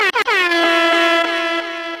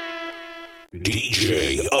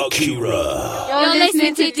DJ Akira. You're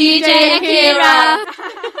listening to DJ Akira.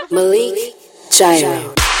 Malik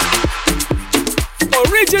Gyro.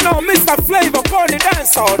 Original Mr. Flavor on the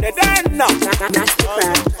dance hall, the dance now.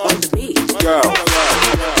 Mastercraft on the beat. Girl.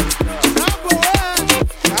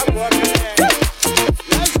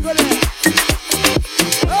 Let's go there.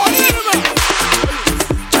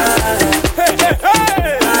 Hey, hey,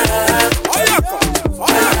 hey. Oyako.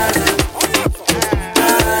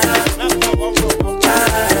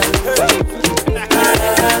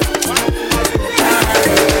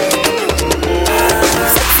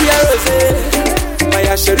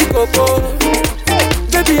 Sherry Coco,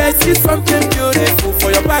 baby, I see something beautiful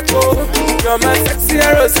for your back, oh. You're my sexy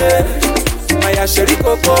rose, my Sherry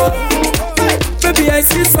Coco. Baby, I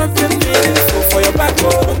see something beautiful for your back,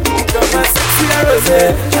 oh. You're my sexy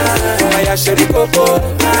rose, my Sherry Coco.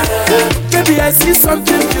 Baby, I see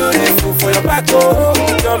something beautiful for your back, oh.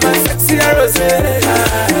 You're my sexy rose,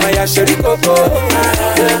 my Sherry Coco.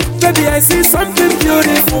 Baby, I see something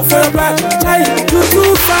beautiful for your back. You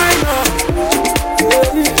too fine, oh.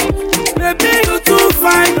 Baby, you too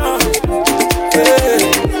fine, oh.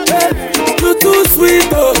 You too sweet,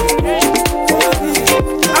 oh.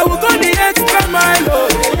 I will go the extra mile, oh.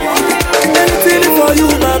 Anything for you,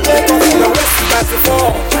 my baby. Your waist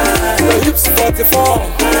 34, your hips 44,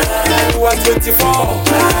 you are 24.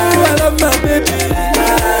 I love my baby.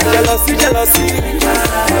 Jealousy.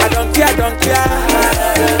 I don't care.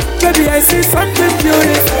 Baby, I see something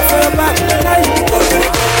beautiful for your back.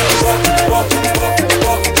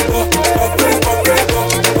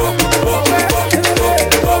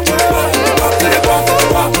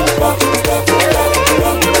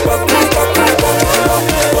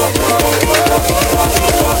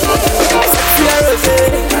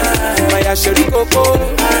 My Sherry Coco,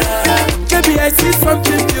 baby, I see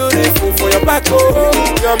something beautiful for your back, oh.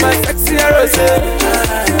 You're my sexy rose,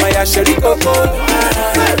 my Sherry Coco.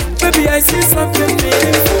 Baby, I see something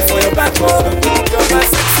beautiful for your back, oh. You're my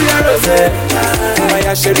sexy rose,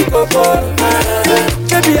 my Sherry Coco.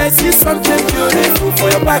 Baby, I see something beautiful for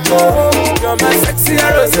your back, oh. You're my sexy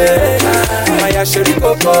rose, my Sherry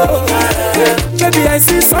Coco. Baby, I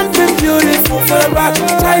see something beautiful for your back.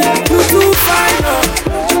 You too fine, oh.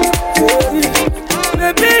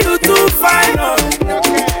 Baby, you too fine, oh.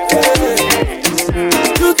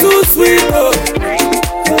 You too sweet, oh.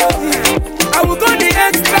 I will go the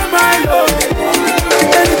extra mile, oh.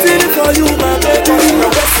 Anything for you, my baby. Your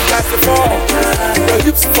waist 34, your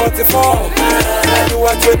hips 44, you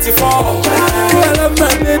are 24. I love my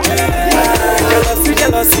baby.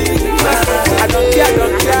 Jealousy. I don't care.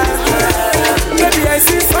 Baby, I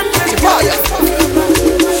see something.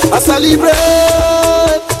 I celebrate,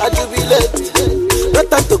 I jubilate. No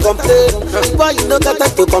time to complain. Boy, you know got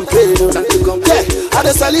time to complain. Yeah,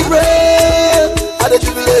 I celebrate, I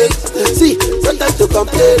jubilate. See, no time to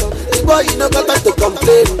complain. Boy, you know got time to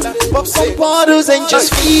complain. Pop some bottles and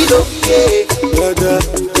just feel okay.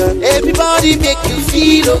 Everybody make you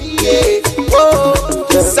feel okay. Oh,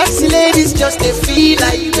 sexy ladies just they feel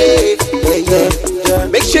like yeah.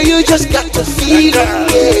 Make sure you just got to feel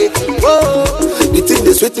okay. Whoa, the thing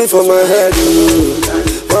they sweet me for my head,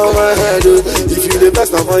 for my head. If you the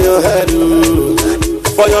best now for your head,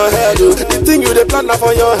 for your head. The thing you the plan now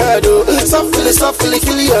for your head. Softly,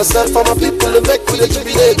 kill yourself for my people to make me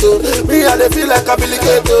jubilate. Me I they feel like a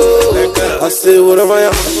billigato. I say whatever I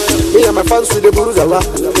am. Me and my fans with the Buruzawa.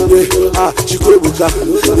 Chikwebuka.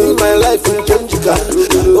 In my life in Kenjika.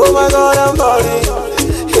 Oh my God, I'm balling.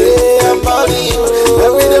 Hey, I'm balling.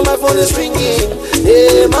 Every day my phone is ringing.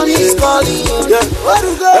 Hey, money is calling. Yeah.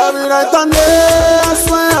 Every night and day, I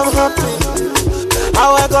swear I'm happy.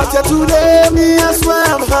 How I got here today, me I swear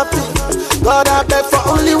I'm happy. God, I beg for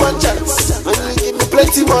only one chance, and you give me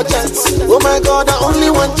plenty more chance. Oh my God, I only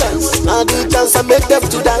one chance. Now the chance I make them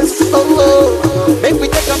to dance. Oh, make me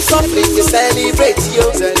take them softly to celebrate you.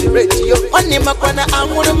 Only my corner,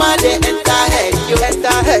 I'm one of my day enter head yo.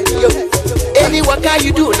 Any waka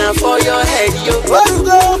you do now for your head yo.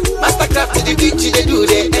 Mastercraft to the beach they do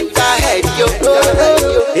they enter head yo.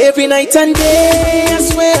 Every night and day, I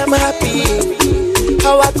swear I'm happy.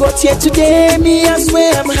 How I got here today, me I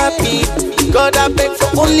swear I'm happy. God, I beg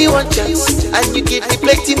for only one chance, and you give me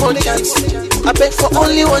plenty more chance. I beg for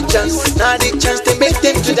only one chance, now the chance to make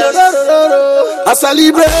them to dance. I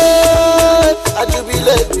celebrate, I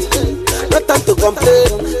jubilate. No time to complain,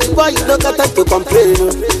 boy you don't got time to complain.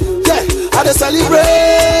 Yeah, I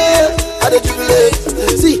celebrate, I jubilate.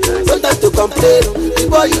 See, no time to complain,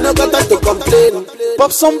 boy you don't got time to complain.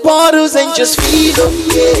 Pop some bottles and just feel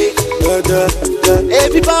okay.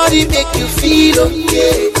 Everybody make you feel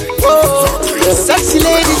okay. Oh, sexy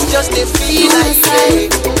ladies just just a feel like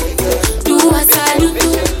it. Do what I do,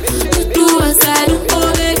 do what I do,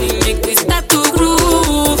 oh baby, make me start to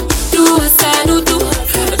groove. Do what I do, do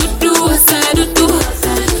what I do, do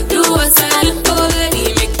what I do, oh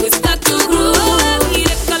baby, make me start to groove.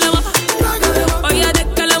 Oh yeah, the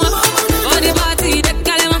kalama, oh the party, the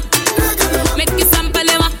kalama, make it sample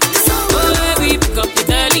ma. Oh baby, pick up the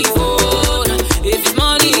telephone, if it's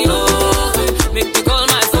money, oh, make me call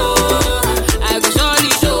my phone, I go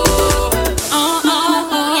surely show.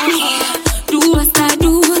 Do what I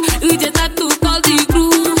do, you just have to call the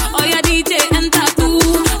groove. Oh yeah, DJ and tattoo,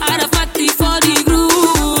 I the party for the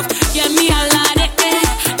groove. Get me a lot,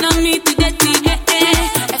 no need to get it,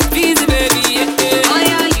 busy baby, Oh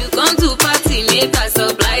yeah, you come to party, make us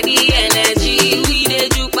supply the energy. We dey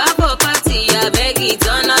juke back for party, I beg you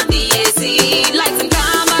turn up the AC. Lights and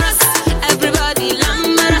cameras, everybody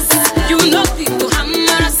glamorous. You know people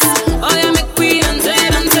hammer us. Oh yeah, make we dance. Do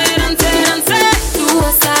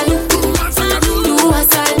what I do, do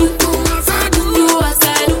what I do, do what I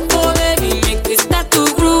do, oh baby, make me start to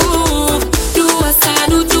groove. Do what I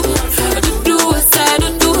do, do what I do,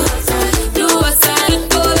 do what I do,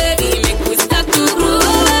 oh baby, make me start to groove.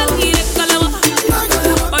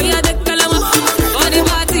 Oh yeah, the kalama, oh the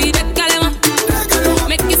party, the kalama,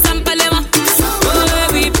 make it sample ma. Oh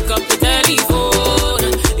baby, pick up the telephone,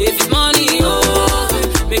 if it's money, oh,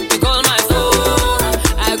 make me call my phone,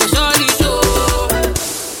 I go surely show.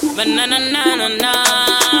 Banana na na na,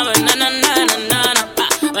 banana na na na na,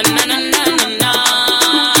 banana na na na.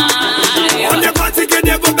 On est fatigué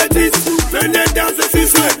des beaux bêtises. Venez danser sur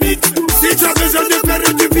ce beat. Si tu as besoin de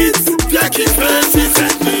faire du beat, viens kiffer sur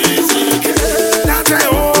cette musique. Dansez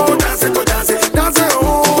oh, dansez que dansez. Dansez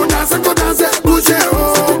oh, dansez que dansez. Bougez oh,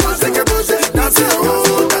 bougez que bougez. Dansez oh,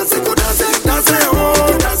 dansez que dansez. Dansez oh,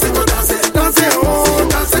 dansez que dansez. Dansez oh,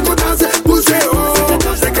 dansez que dansez. Bougez oh,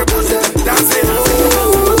 bougez que bougez. Dansez oh.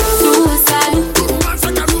 Do what I do,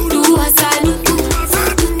 do what I do,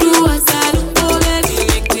 do what I do, oh baby,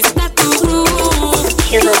 make me start to groove.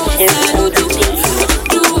 Do what I do, do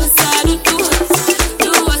what I do, do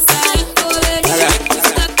what I do, oh baby, make me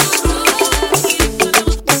start to groove.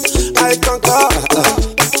 I conquer.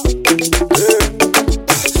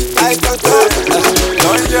 I conquer.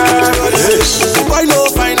 Boy no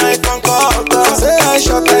fine, I conquer. Say I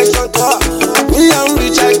shot, I conquer. Me I'm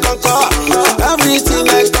rich, I conquer. Everything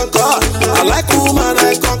I conquer. I like woman,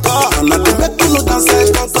 I conquer. And I can make people dance, I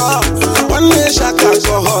conquer. One day shot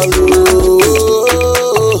alcohol.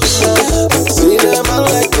 See them man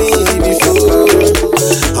like me before.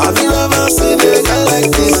 Have you ever seen a guy like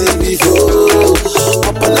this before?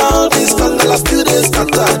 Up and down this conga, still they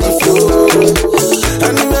scatter the floor.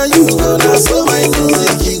 Anywhere you go, now so my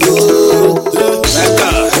music you go.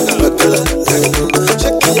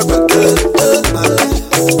 Check your buckle,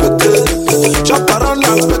 jump around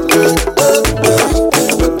and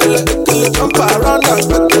jump around and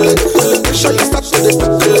make sure you start to the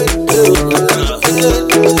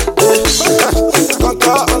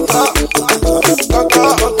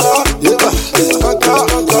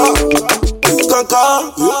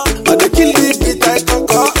I dey kill the beat, I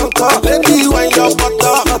conquer. Baby, when you're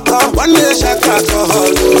butter, one day shake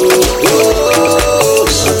alcohol.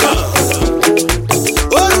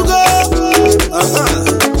 Oh, you go.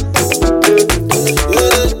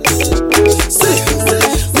 See,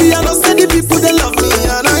 me I know say the people they love me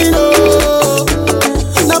and I know.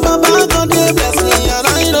 Now Baba God they bless me and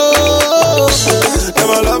I know. Them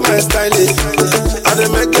all love my style, I dey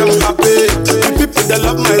make them happy. The people they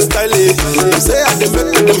love my style. You say I dey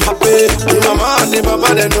make them happy. The mama and the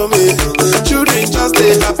baba they know me. Children just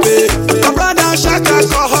stay happy. My brother shake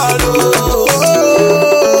alcohol.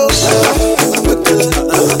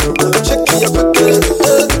 Check your buckle.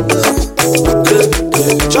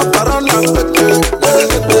 Jump around and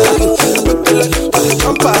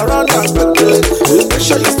jump around and make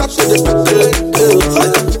sure you stop to the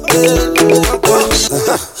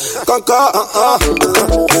conquer,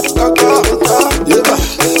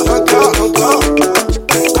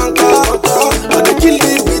 I dey kill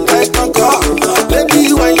the beat, I conquer. Baby,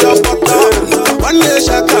 when you're butter, one day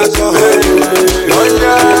shake alcohol.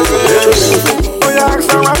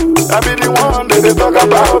 I be the one that they talk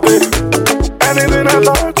about it. Anything I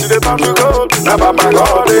thought, they turn to gold. Now by my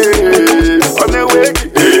God, on the way,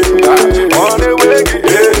 on the way,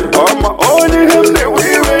 on my own, they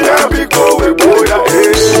will have be going, boy,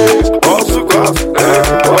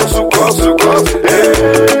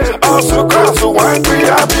 also cross, one we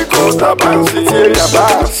have be caught up and see your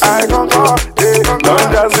bass. I conquer,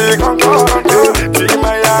 don't just say conquer, see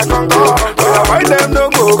my conquer, why them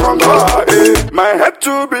don't go conquer, my head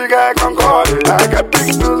to be big I concord. I get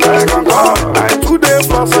big news I concord. I 2 days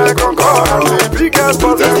plus I concord. I say big ass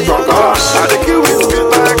plus I concord. I the kill with speed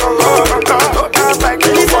I concord. Don't ask like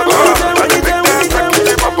you forgot. I the big dance like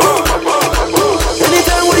you papa.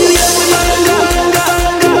 Anytime when you hear me,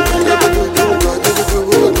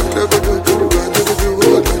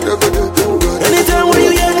 anytime when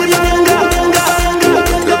you hear me,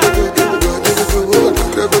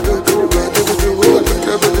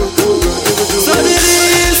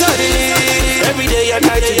 suddenly, every day and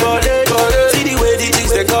night you call it. See the way the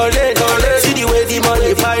chicks they call it. See the way the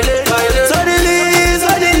money pile it.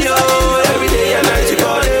 Suddenly, oh, every day and night you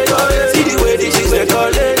call it. See the way the chicks they call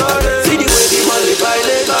it. See the way the money pile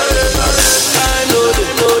it. Time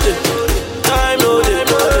loaded, time loaded.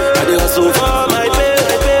 I do hustle for my pay,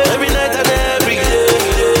 every night and every day.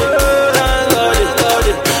 Thank God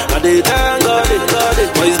it. I do thank God it.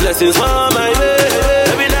 For His blessings for my way,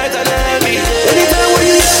 every night and every day. Anytime when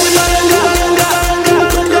you hear me,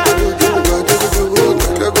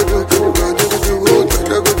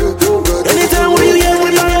 anytime when you hear me,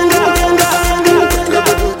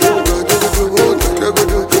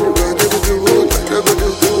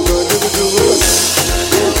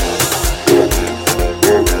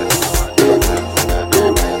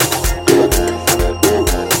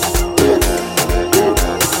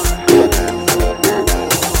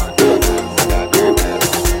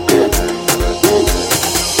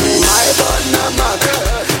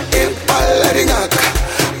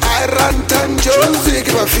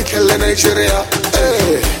 Nigeria,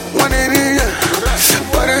 hey, one in here.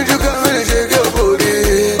 Why don't you come and shake your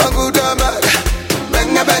booty? Banguda mad,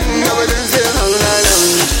 benga benga, but then say no.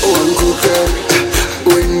 One cooker,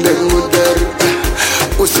 wind and water,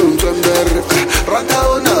 usum thunder,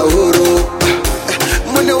 ragauna horo,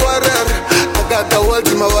 money water. I got the world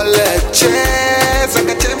in my wallet, chest, I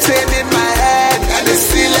got chips in my head, and it's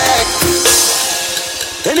select.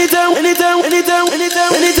 anytime when you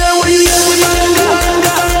hear me,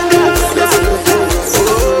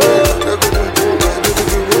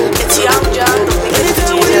 It's Young John,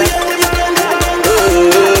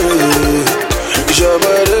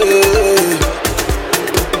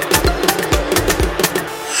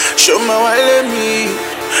 show my why let me,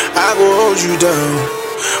 I go hold you down.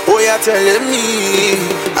 Oh, you're telling me,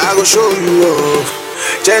 I go show you off.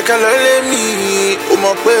 Check a let me,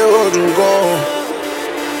 my way, hold you gone.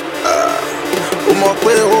 Mo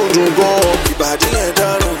pe odun gan ìbàdí yẹn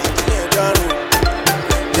dànù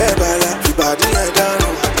lẹ́bàálà ìbàdí yẹn dànù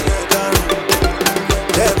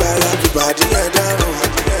lẹ́bàálà ìbàdí yẹn dànù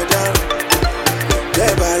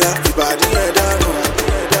lẹ́bàálà ìbàdí yẹn dànù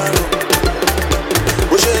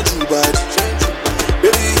bó ṣe ń jù bàdí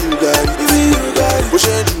baby you got it bó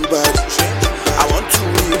ṣe ń jù bàdí I want to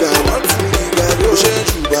be that bó ṣe ń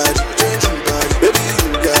jù bàdí baby you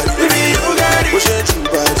got it bó ṣe ń jù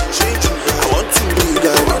bàdí.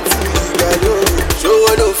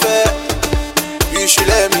 You should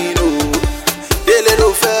let me know. They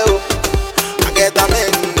little fell. I get a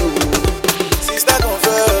man. Sister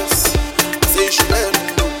confess. Say you should let me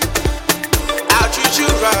know. I'll treat you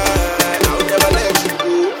right. I'll never let you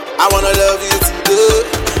go. I wanna love you today.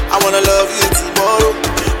 I wanna love you tomorrow.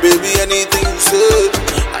 Baby, anything you say,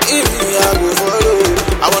 even me, I go follow.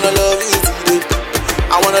 I wanna love you today.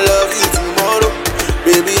 I wanna love you tomorrow.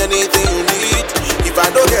 Baby, anything you need. If I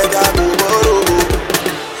don't get that, go borrow.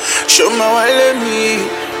 Show my why let me,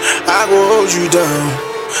 I go hold you down.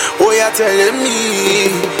 Oh, you're telling me,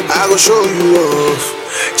 I go show you off.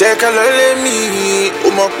 Check a let me,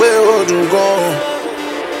 my way, hold you gone.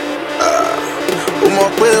 My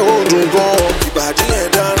way, hold you gone. Ìbàdí yẹn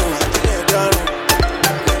dànù,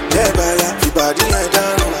 lẹ́bàálà ìbàdí yẹn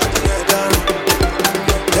dànù,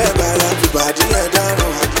 lẹ́bàálà ìbàdí yẹn dànù,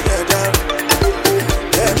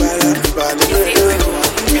 lẹ́bàálà ìbàdí yẹn dànù.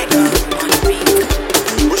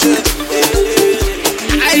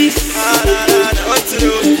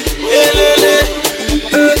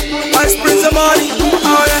 I spend some money,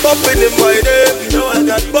 popping in my name. You know I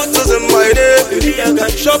got bottles in my name. I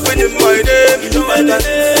got shopping in my name. You know I got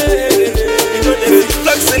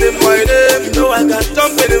flexing in my name. You know I got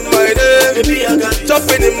jumping in my name. I got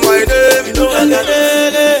jumping in my name. You know I got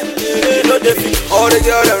all the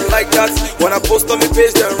girls them like that. When I post on my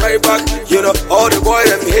page, them right back. You know all the boys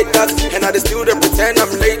them hate that, and I still they pretend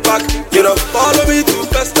I'm laid back. You know follow me to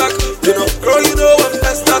best stack. You know girl, you know I'm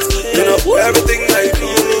best at. You know everything I do.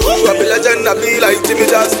 I be legend, I be like Jimmy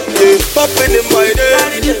Jazz. Yeah. Popping in my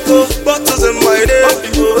name, bottles in my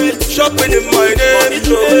name, shopping in my name,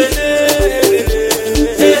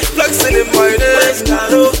 flexing in my name,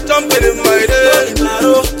 jumping in my name,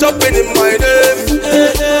 jumping in my name.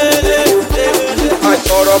 I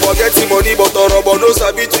thought Torobo getting money, but Torobo no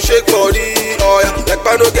sabi to shake body. Oh yeah,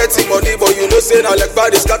 Lekpa no getting money, but you know say na Lekpa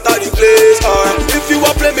dey scatter the place. Oh yeah, if you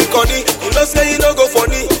want play me conny, you know say you no go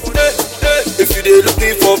funny. Hey, hey. If you dey look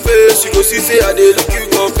me for face, you go see say I dey look you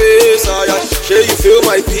for face. Oh yeah, shey you feel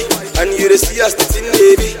my beat, and you dey see us the thing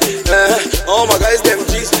baby. All my guys them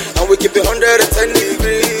G's, and we keep it 110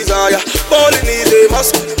 degrees. Oh yeah, falling is a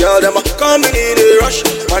must. Girl them a coming in a rush,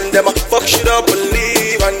 and them a fuck shit up and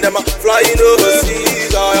leave, and them a flying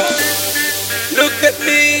overseas. Oh yeah, look at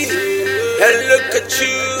me and look at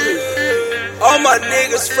you. All my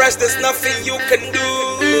niggas fresh, there's nothing you can do.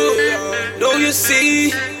 Do you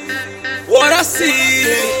see what I see?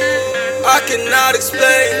 I cannot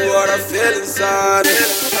explain what I feel inside.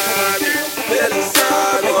 Feel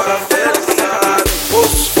inside, what I feel inside.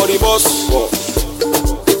 Boss for the boss.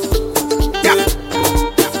 Yeah.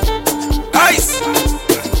 Ice.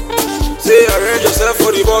 Say arrange yourself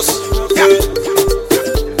for the boss. Yeah.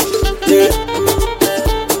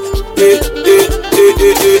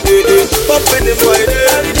 Popping in my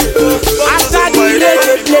head. After the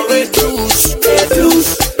reggae play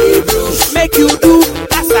the blues, make you do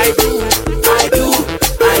as I do.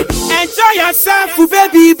 Enjoy yourself,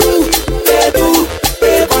 baby boo,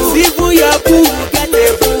 cause even your boo get a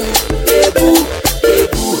boo.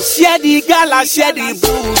 Share the gala, share the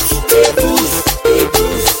booze.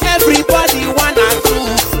 Everybody wanna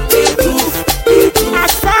groove.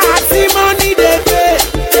 As far as the money they pay,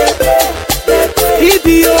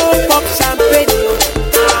 EBO pop champagne.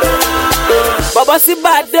 Baba si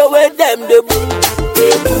bad the way them the boo.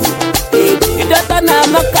 You don't know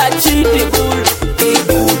how catch the bull.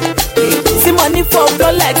 See money for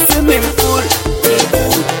blood like swimming pool.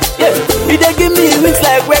 Yeah, you dey give me wings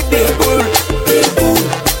like wedding pool.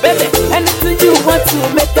 Baby, anything you want to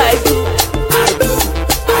make I do.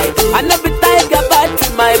 I know be tiger bad to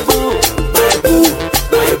my boo.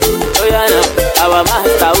 Oh yeah, now our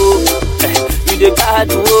master you the bad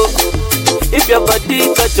If your body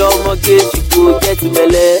touch your mortgage, you go get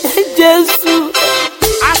belly. Jesus.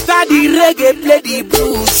 After the reggae play the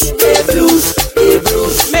blues,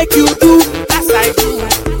 make you do as I do.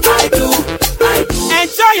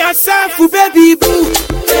 Enjoy yourself, baby boo,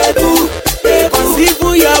 cause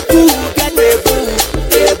even your boo get a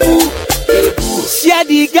boo. Share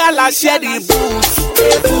the gala, share the booze.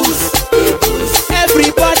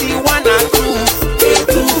 Everybody wanna groove.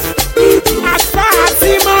 As far as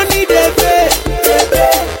the money they pay,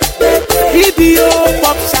 EBO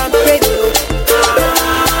pop champagne.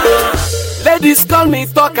 Ladies call me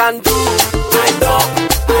talk and do. I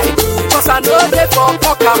do. Cause I know they for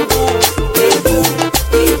talk and do.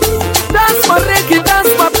 Dance for reggae,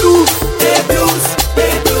 dance for blues.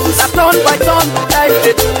 I turn by turn, like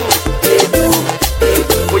they do.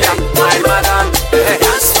 Oh yeah, my madam,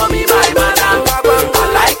 dance for me, my madam. I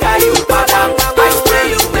like how you madam. I spray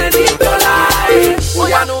you many dollars. Oh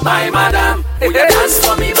yeah, no, my madam. Oh yeah, dance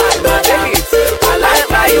for me, my madam. I like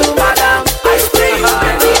how you madam. I spray you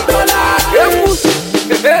many dollars.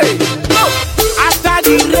 Hey, after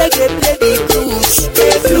the reggae play the blues,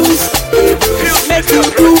 make you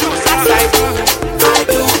do as I do.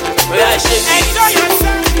 where I shake Enjoy it,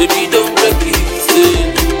 yourself. baby don't break it.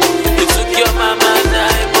 You took your mama and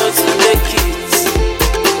I must make it.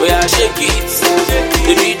 Where I shake it,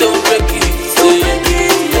 baby don't break it.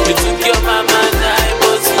 You took your mama and I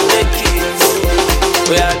must make it.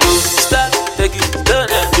 Where I do stop, take it,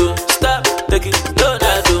 don't I do. Stop, take it, don't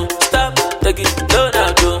I do. Stop, take it, don't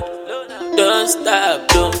I do. Don't stop,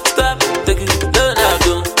 don't stop, take it, don't I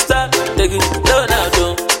do. Stop, take it, don't I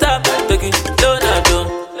do. Stop, take it, don't I do.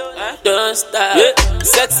 Don't stop. Yeah.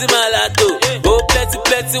 Sexy malato. Oh,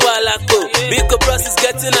 plenty walato. Big bros is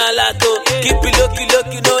getting a lato. Keep it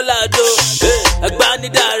low-key, no lado. Hey, Agbani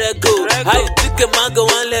direct go. How you pick a mango,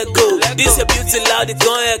 one let go. This your beauty loud, it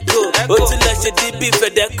gon' echo. Oh, to let your DB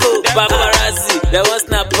Fedeco. Paparazzi, they want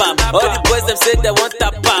snap pam. All the boys them say they want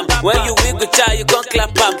tap pam. When you wiggle child, you gon'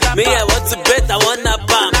 clap pam. Me, I want to bet, I want nap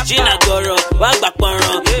pam. Gina Goro, Wagba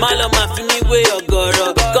Poro. Malo Mafimi, way or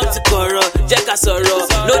Goro. Come to Koro, Jacka Soro.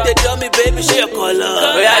 No, they tell me, baby, show your color.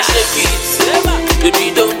 Oh, yeah, shake it.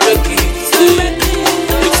 Baby, don't break it.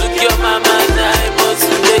 You took your mama and I must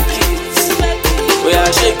make it. Oh, yeah,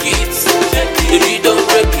 shake it. Baby, don't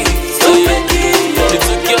break it. You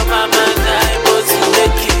took your mama and I must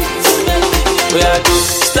make it. Oh, yeah, do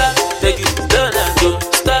stop, take it, don't I do.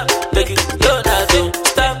 Stop, take it, don't I do.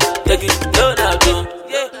 Stop, take it, don't I do.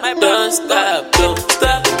 Don't stop, don't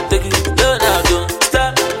stop, take it, don't I do.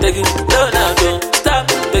 Stop, take it, don't I do. Stop,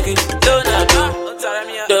 take it, don't I do.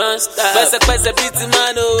 Don't stop. Pese beat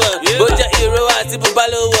man over. Boja hero ati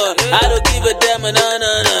bubalowo. I don't give a damn, no.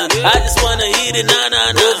 I just wanna hit it, nah.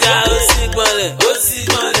 Oga, Osigmole,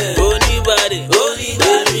 Onibade,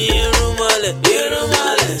 Irumole,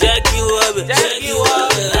 Jackie Wobbe.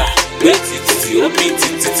 Get it, titi, open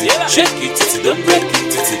titi, shake it, titi, don't break it,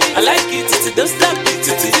 titi. I like it, titi, don't stop it,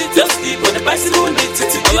 titi. Just sleep on the bicycle,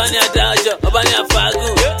 titi. Obanya Dajo, Obanya Fagu,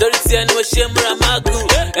 Dorothy and Moshemura Magu,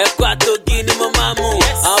 Ekwato Gini Momamu.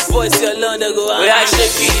 Our voice, your Lord, go on. I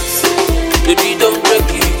shake it, baby, don't break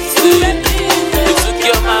it. You took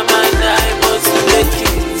your mama and I must make it.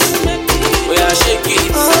 We are shake it,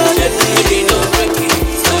 baby, don't break it.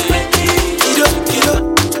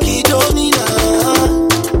 Kidonina.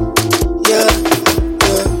 Yeah.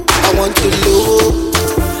 I want to low,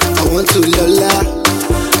 I want to lola,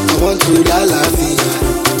 I want to lalafia.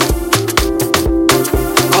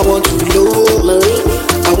 I want to low, Malik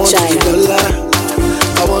I want to Gyro. lola,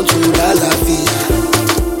 I want to lalafia.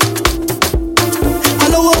 I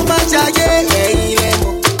know what my jaye,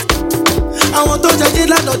 I want to jaye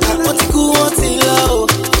la dota, want to go on till low.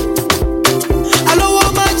 I know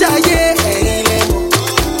what my jaye,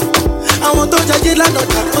 I want to jaye la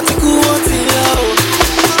dota, want to go on till low.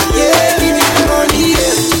 Yeah, give me the money,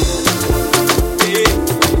 yeah.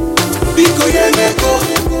 Biko ye meko,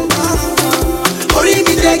 ori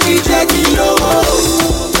mi jackie low.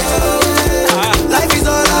 Life is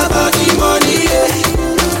all about the money, yeah.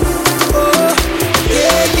 Oh,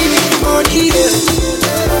 yeah, give me the money, yeah.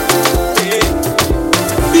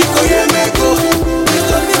 Biko ye meko,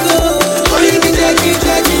 ori mi jackie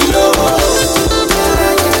low.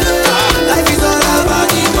 Life is all about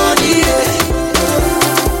the money, yeah.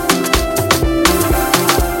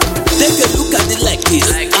 Take a look at it like this.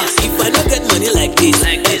 If I don't get money like this,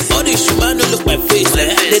 all the shuma no look my face.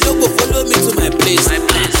 They don't go follow me to my place.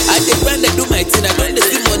 I dey grind, I do my thing. I don't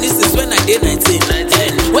see money since when I did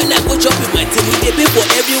 19. When I go chop with my team, we dey pay for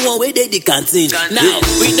everyone where they the canteen. Now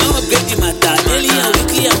we don't upgrade the matter. Daily and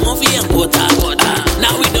weekly and monthly and quarter.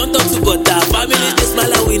 Now we don't talk to butter. Family dey smile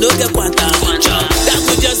and we no get quanta. That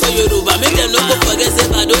could just say Yoruba, make them no go forget say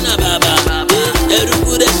Madonna Baba.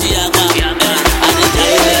 Eruku de Shiaka.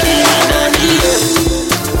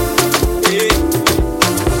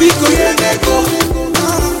 Biko ye meko,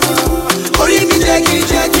 ori mi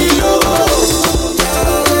jackie low.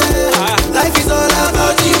 Life is all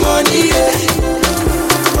about the money, yeah.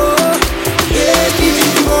 Oh, yeah, give me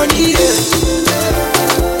the money, yeah.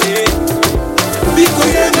 Biko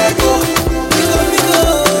ye meko,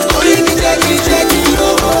 ori mi jackie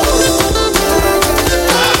low.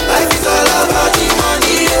 Life is all about the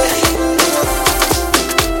money, yeah.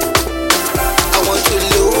 I want to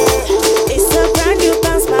low. It's a brand new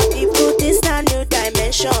bounce, my people, this not new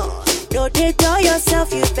dimension. No, they tell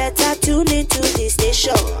yourself you better tune into this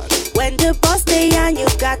station. When the boss stay on, you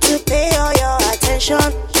got to pay all your attention.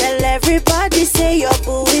 Tell everybody say your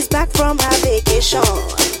boo is back from her vacation.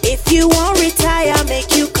 If you won't retire,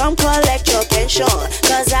 make you come collect your pension.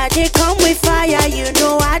 Cause I did come with fire, you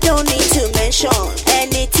know I don't need to mention.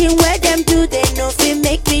 Anything where them do, they know if it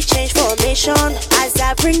make me change formation. As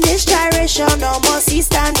I bring this gyration, almost see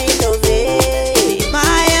standing ovation.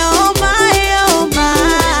 My oh my oh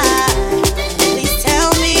my, please tell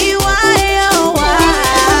me why oh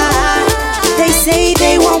why. They say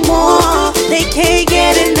they want more, they can't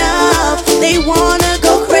get enough. They wanna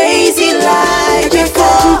go crazy like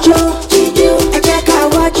before. I get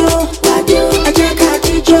kawajo, I get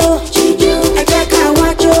kajijo, I get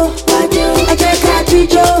kawajo, I get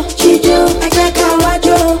kajijo, I get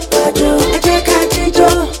kawajo, I get kajijo,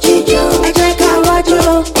 I get kawajo.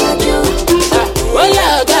 Oya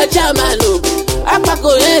oga jamalo,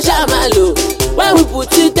 apako ye jamalo. When we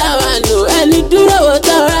put it down, ẹni dúró wo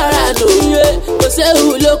tán rárá nù. Kò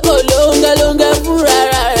séwu lóko lóńgẹ́ fún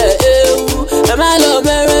rárá rẹ̀ ewu. Ẹ má lọ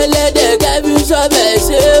mẹ́rin lẹ́dẹ̀ kẹ́bí sọ́bẹ̀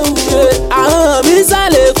ṣéwu. Àwọn mi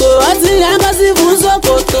sálẹ̀ kó wọ́n ti yàn kọ́ sí fún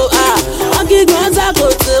Sókótó. Wọ́n kí gbọ́n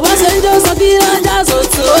sàkóso, wọ́n ṣe ń jó sọ kí lọ́jà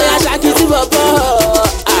sòtò. Ó yà ṣàkìtì bọ̀bọ̀.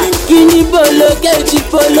 Kíní bolo kejì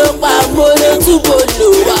bolo pa molo tú bolo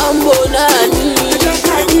wà ń bò náà ní.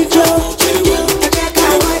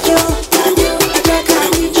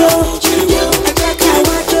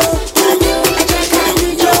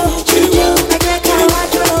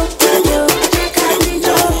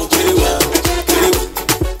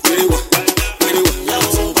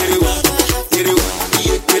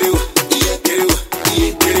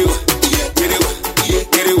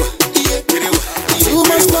 Too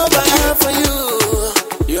much love I have for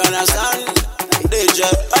you. You understand? Deja.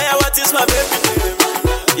 Oh yeah, what is my baby?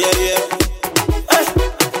 Yeah.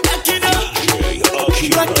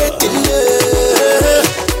 Rocket in there.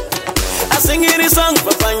 I sing this song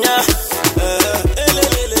for Panya.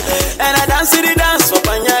 And I dance the dance for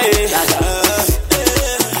Panya.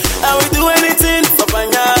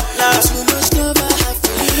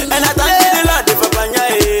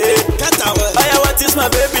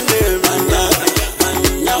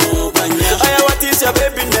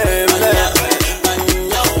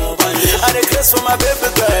 my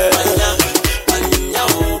baby girl.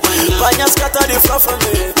 Panya scatter the floor for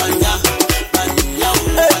me.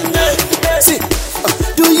 See,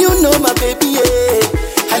 do you know my baby?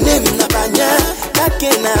 Her name is Panya, that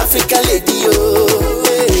kind of Africa lady, yo.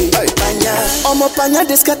 Panya, my Panya,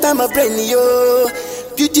 they scatter my brain, yo.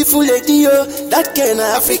 Beautiful lady, yo, that kind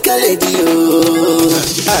of Africa lady, yo.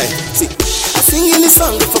 See, I sing in the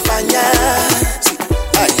song for Panya,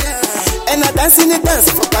 and I dance in the dance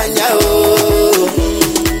for Panya, oh.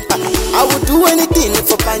 I would do anything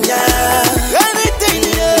for Panya, anything,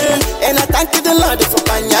 yeah. And I thank you the Lord for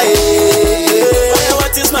Panya, yeah.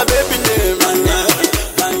 What is my baby name?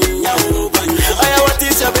 What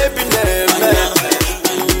is your baby name?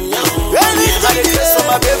 Anything, yeah. For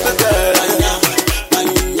my baby girl.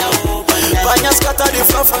 Panya scatter the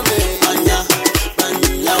floor for me.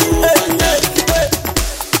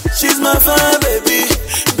 She's my fine baby,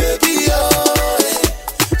 baby, oh.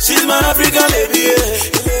 She's my African lady,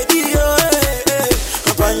 lady, oh.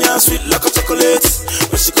 Panya sweet like a chocolate.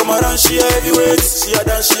 When she come around, she a heavyweight. She a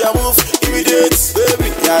dance, she a move, immediate, baby.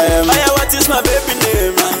 Yeah, what is my baby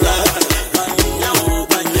name?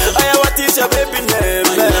 What is your baby name?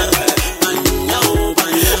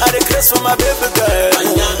 I the craze for my baby girl.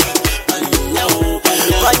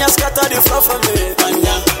 Panya scatter the floor for me.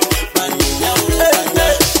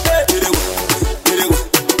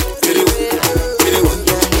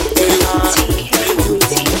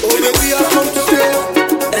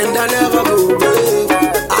 And I never go away.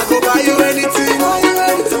 I go buy you anything.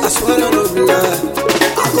 I swear I know the lie.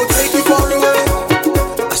 I go take you far away.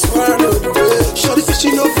 I swear I know the way. Shorty said she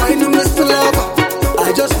no find a Mr. Lover.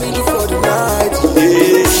 I just need you for the night.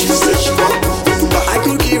 Yeah, she said she want. I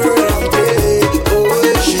could give her every day. Oh,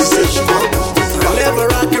 she said she want. Whenever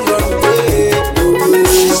I can run away. Oh,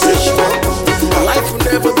 she said she want. My life will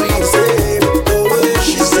never be the same. Oh,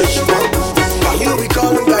 she said she want. You'll be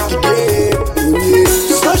calling back again.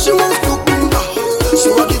 So she wants cucumber, so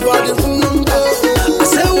I give her the room number. I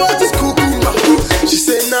said, what is cucumber? She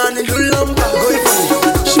said, nah, nigga, lumber. Going funny,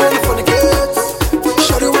 she only for the kids.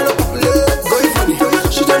 Shorty wanna couple it. Going funny,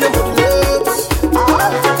 she done it for the love.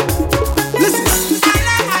 Listen.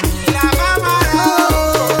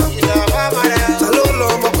 Hello,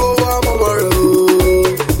 lama, go on my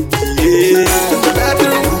road. Yeah. In the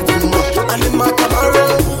bathroom, and in my Camaro.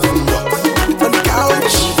 On the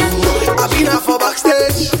couch, I've been out for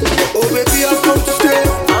backstage. Oh baby, I've come to stay,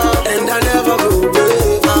 and I never go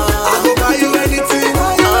away. I go buy you anything.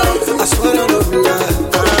 I swear I know the lie.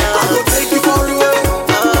 I go take you far away.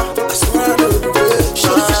 I swear I know the way.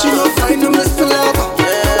 Shorty said she no find a Mr. Lover.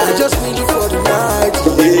 I just need you for the night.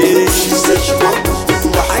 Yeah, she said she want.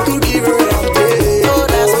 I could give her every day. Oh,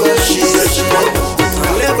 that's what she said she want.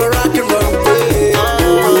 Whenever I can run away.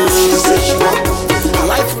 She said she want. My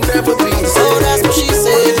life will never be the same. Oh, that's what she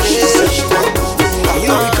said. She said she want.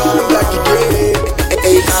 You'll be calling back again.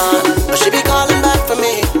 She be calling back for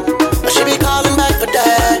me. She be calling back for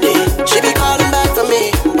daddy. She be calling back for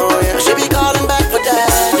me. Oh yeah. She be calling back for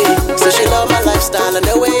daddy. So she love my lifestyle and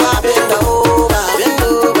the way I bend over.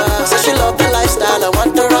 So she love the lifestyle. I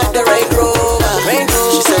want to ride the Range Rover.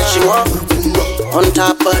 She said she want on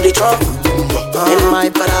top of the trunk. In my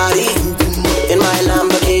Ferrari, in my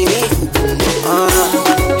Lamborghini.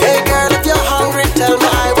 Hey girl, if you're hungry, tell me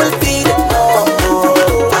I will feed it.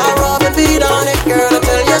 I rub and beat on it, girl,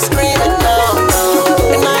 until you're screaming.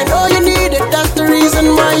 And I know you need it. That's the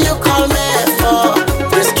reason why you call me for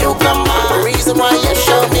this cucumber. The reason why you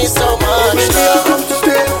show me so much Baby, I come to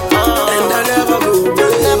stay, and I never go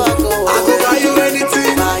away. Never go I go buy you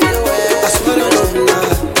anything. I swear I know the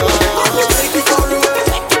lie. I go take you far away.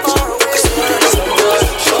 I swear I know the lie.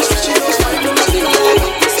 Shorty said she no find a Mr. Lover.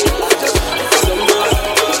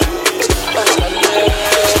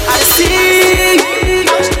 I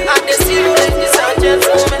see you, ladies and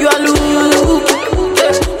gentlemen. You are looking,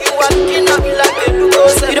 you are looking at me like a look.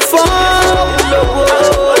 You the fall,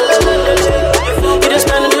 you the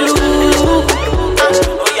stand in the loop.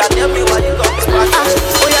 Oh yeah, tell me why you got this party.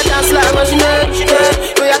 Oh yeah, dance like a machine.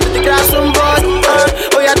 Oh yeah, to the grass some boys.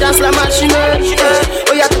 Oh yeah, dance like a machine.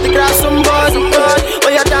 Oh yeah, to the grass some boys. Oh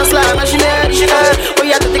yeah, dance like a machine. Oh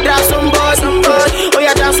yeah, to the grass some boys. Oh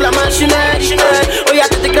yeah, dance like a machine. Oh yeah,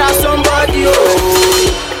 to the grass somebody. Oh.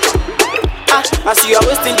 I see you are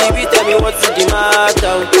wasting the beat. Tell me what's the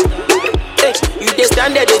matter? Hey, you they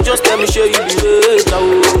stand there, they just tell me show you the way.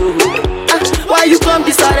 Why you come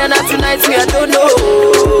this arena tonight? Me I don't know.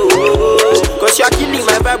 Cause you are killing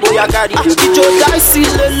my vibe, boy. I got it. Did you die, see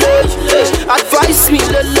lele? Advise me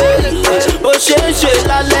lele. Oh change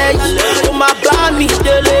la lay. Oh my body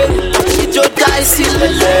dele. Did you die, see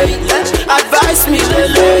lele? Advise me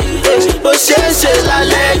lele. Oh change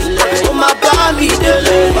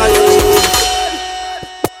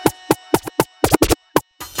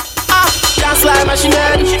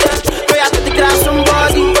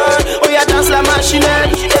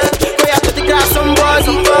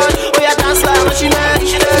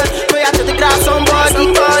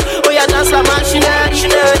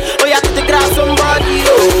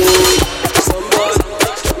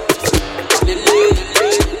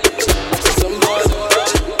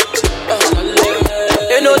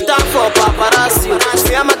for paparazzi.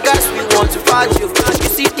 Me and my guys, we want to fight you. You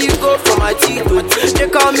see the gold from my teeth. They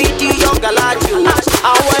call me the young Galadio.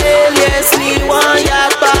 Our aliens need one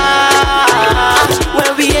yapa.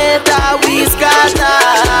 When we enter, we scatter.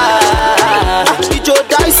 Ijo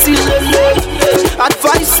dicey lele,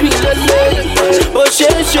 advice me lele. Oh she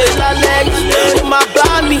lele, my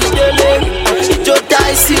bami lele. Ijo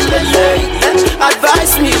dicey lele,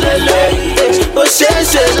 advice me lele. Oh she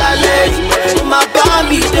lele, my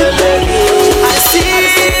bami lele. I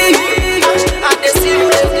see, I see you,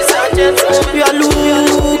 ladies and gentlemen. You are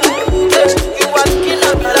looking, you are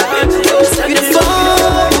killer, beautiful.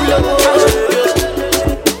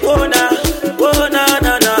 Oh na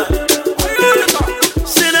na na.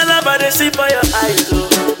 See the love I see by your eyes, oh.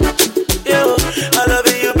 Yo, I love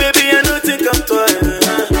you, baby, and nothing come twice.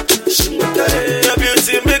 Your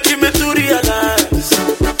beauty making me to realize,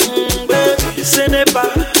 baby, say never,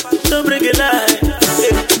 don't bring it light.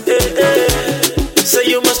 Say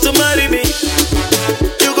you must marry me,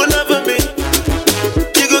 you go love me,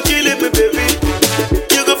 you go kill me, baby,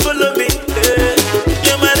 you go follow me.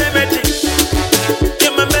 You're my remedy,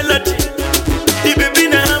 you're my melody, the baby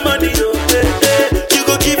na harmony, oh. You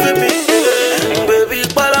go give me, baby,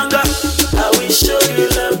 Palanga. I will show you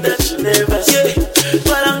love that you never see.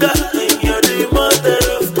 Palanga, you're the mother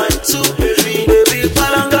of my two baby, baby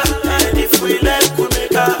Palanga. And if we like, we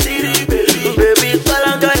make a three, baby, baby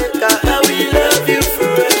Palanga. I will love you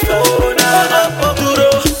forever. Oh na, duro,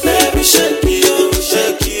 baby shake you,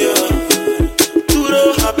 shake you.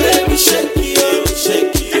 Duro, baby shake you,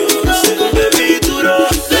 shake you. Baby duro,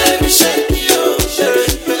 baby shake you,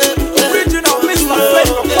 shake you. Original Mr.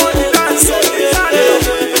 Flavor, funny dance.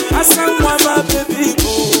 I said, "Mama, baby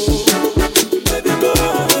boo, baby boo,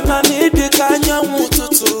 I need the kanya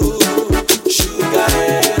mututu, sugar.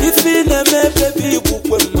 If you let me, baby boo,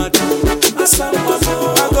 when madu, I said,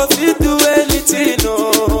 Mama, I go fit do anything, no,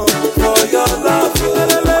 for your love.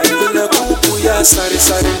 Na kuku ya sari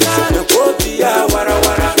sari, na kopi ya wara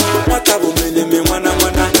wara, matabu mene me wana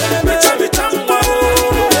wana, mecha mecha mwa oh.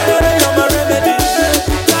 You're my remedy,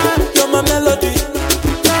 you're my melody,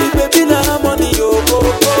 the baby na harmony yo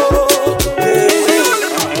oh oh.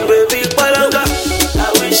 Baby Palanga,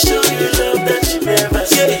 I will show you love that you never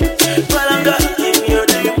see. Palanga, you're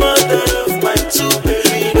the mother of my two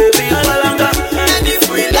baby. Baby Palanga, and if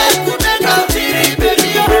we like, we make a three, baby.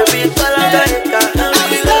 Baby Palanga, I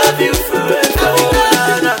will love you forever.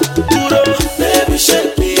 Oh na, duro, baby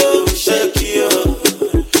shake you, shake you.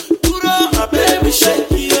 Duro, my baby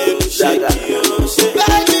shake you, shake you.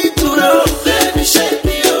 Baby duro, baby shake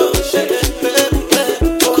you, shake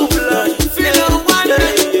you. Cool blood, feel the one,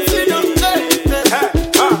 feel the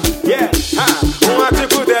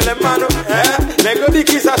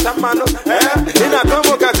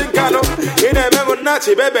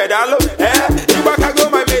Baby, dalo, you back go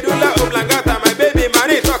my medulla oblongata, my baby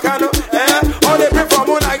money tocano, all they pray for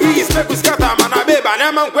monagi is make us scatter, man, a baby, and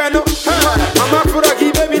I'm queno, Mama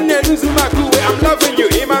Furaki, baby, Nezumaku, I'm loving you,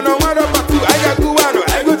 Imano, Madapatu, I got Guano,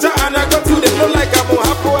 I go to and I go to the flow like I'm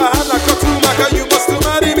Mohapua, and I go to Maka, you must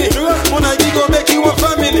marry me, Monagi go make you a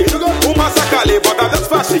family, Umasakale, but that's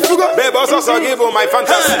fashion, baby, also give you my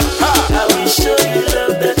fantasy. I will show you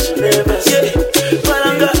love that you never see.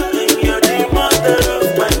 Palanga, you're the mother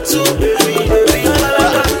of my two baby. Baby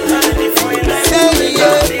Palanga, and if we like,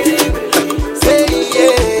 Say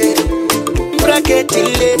yeah, bracket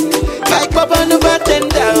it, like Papa no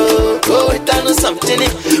bartender. Go wait on something.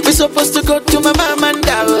 We supposed to go to my mama and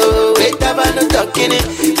wait about no talking.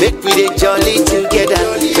 Make we dey jolly together.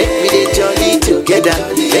 Make we dey jolly together.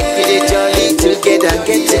 Make we dey jolly together.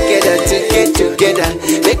 Get together to get together.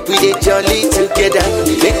 Make we dey jolly together.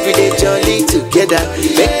 Make we dey jolly together.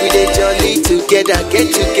 Make we dey jolly together. Get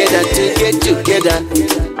together to get together.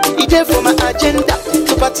 It there for my agenda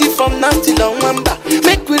to party from now till on Wamba.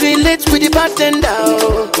 Make we relate with the bartender.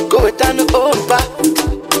 Oh. Go with an ompa.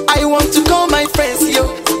 I want to call my friends, yo.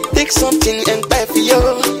 Take something and buy for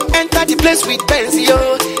yo. Enter the place with Benz,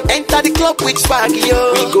 yo. Enter the club with swag,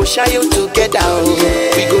 yo. We go shy yo together, oh.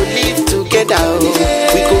 We go live together, oh.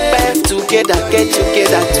 We go back together, get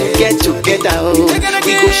together to get together, oh.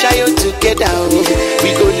 We go shy yo together, oh.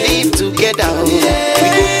 We go live together, oh. We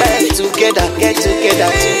go back together, get together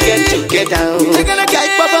to get together, oh.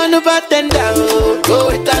 Like Papa no bartender, oh. Go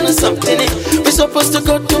wait on something. We supposed to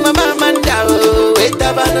go to my mama and oh. Wait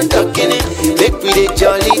about no talking. Make we dey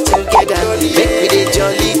jolly together. Make we dey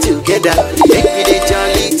jolly together. Make we dey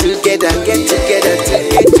jolly together. Get together to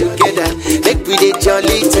get together. Make we dey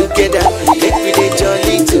jolly together. Make we dey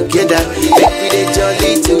jolly together. Make we dey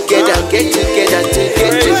jolly together. Get together to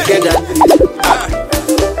get together.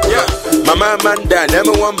 Mama Manda,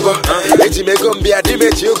 never one bo. Eji me go be a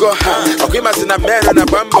dimage you go. Okima sin a man on a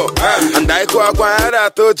bambo. And I go a guada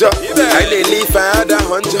tojo. I lay leaf and a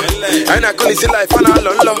hunter. And I couldn't see life on a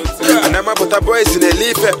lolo. And I'm about a boys in a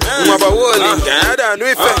leaf. Maba Wally, Gada and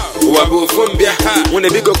Rife. Wabu Fumbia. When the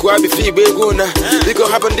big Kwabi Fee Beguna. Biko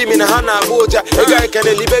happen dim in a Hana Boja. A guy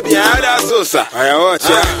can leave baby Ada Sosa. I watch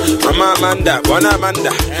Mama Manda, Bona Manda.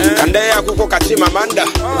 And they are Kuko Kachima Manda.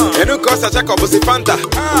 And who cost a check of Fanta.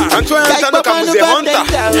 And try to look at the hunter.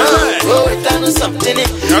 Oh, it's done something.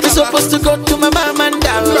 You're supposed to go to my mama and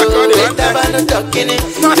down. Let the band talking it.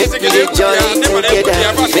 Make me the jolly together.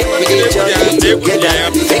 Make me the jolly together.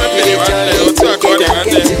 Make me the jolly together.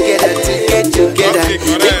 Get together.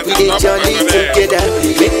 Make me the jolly together.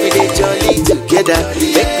 Make me the jolly together.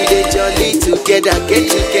 Make me the jolly together.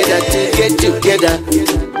 Get together.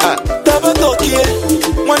 Taba tokie,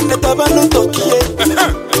 mwande taba no tokie.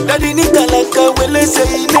 Daddy ni kalaka wele se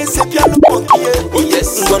ine se piano pokie. Oh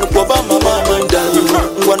yes, ngwanu poba mama manda,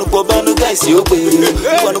 ngwanu poba no guys yobe,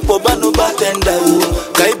 ngwanu poba no batenda,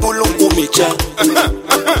 kai bulung kumicha.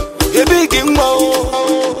 Hebigi ngwa.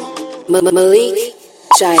 Malik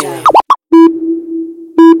Gyro.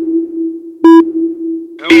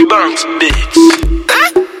 B-Banks, bitch.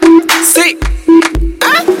 See.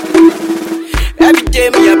 Every day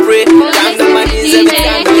me I pray, down the money's every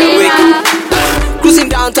time me I wake. Cruising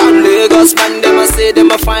downtown Lagos, man, them I say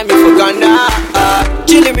them I find me for Ghana.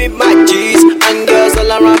 Chilling with my G's and girls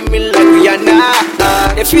all around me like Rihanna.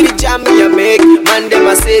 They feel the jam me I make, man, them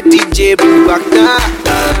I say DJ bring me back now.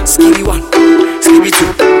 Skibby 1, Skibby 2,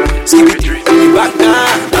 Skibby 3, bring me back now.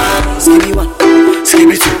 Skibby 1,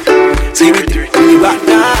 Skibby 2, Skibby 3, bring me back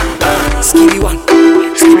now. Skibby 1,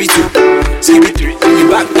 Skibby 2, Skibby 3, bring me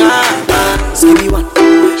back now. Skibby 1,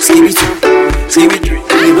 Skibby 2, Skibby 3,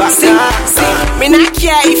 bring me back now. Me not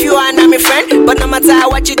care if you are not my friend, but no matter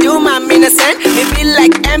what you do, man, me innocent. Me be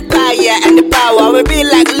like Empire and the power. We be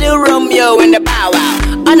like Lil Romeo and the Bow Wow.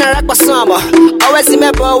 On a rock for summer, always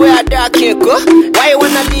remember where I dark can't go. Why you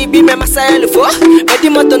wanna leave me, my Messiah for? Me di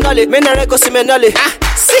moto nolly, me na reko si me nolly.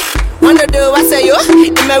 See. Wonder do I say yo?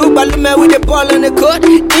 In my Ubalume with the ball on the court.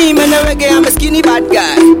 Me man a reggae, I'm a skinny bad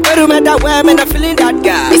guy. But no matter where, man, I'm feeling that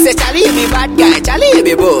guy. He say, Charlie, you be bad guy, Charlie, you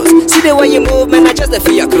be boss. See the way you move, man, I just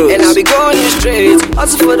feel your clothes. And I'll be going in the streets,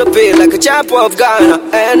 also for the pay, like a champ of Ghana.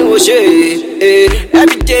 And we'll shade.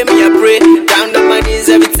 Every day me I pray, down the money's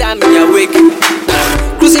every time me I wake.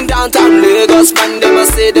 Cruising downtown Lagos, man, them I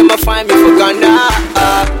say them I find me for Ghana.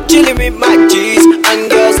 Chilling with my G's and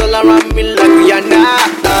girls all around me like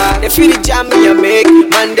Rihanna. They feel the jam me I make,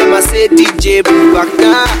 man, them I say DJ bring me back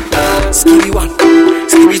now. Skibby 1,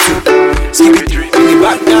 Skibby 2, Skibby 3, bring me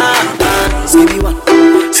back now. Skibby 1,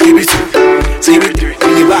 Skibby 2, Skibby 3,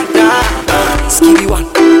 bring me back now. Skibby 1,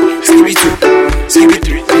 Skibby 2, Skibby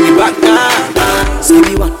 3, bring me back now.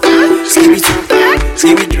 Skibby 1, Skibby 2,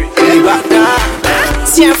 Skibby 3, bring me back now.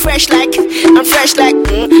 See I'm fresh like, I'm fresh like,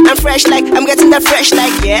 I'm getting that fresh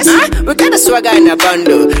like, yes. We got a swagger in a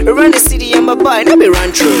bundle. We run the city and my boy, no be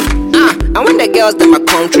run through. And when the girls them a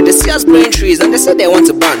come through, they see us growing trees and they say they want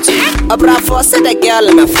to bounce. A bravo said the girl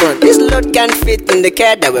in my front. This load can't fit in the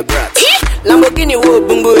car that we brought. Lamborghini will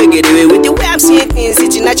boom boom get away with the way I'm seeing things,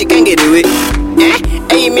 sitting that you can't get away.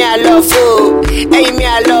 Hey me I love fool, hey me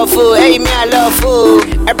I love fool, hey me I love fool.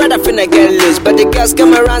 I brother finna get loose, but the girls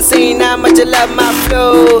come around saying how much you love my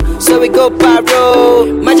flow. So we go paro,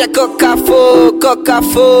 maja coca fo.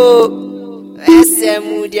 SM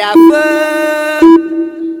Mudiafo.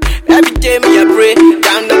 Every day me I pray,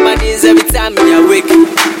 down the money's every time me I wake.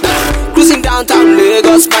 Cruising downtown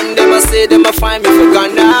Lagos, man, them I say them I find me for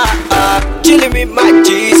Ghana. Chilling with my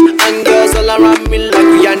G's and girls all around me like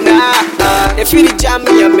Rihanna. They feel the jam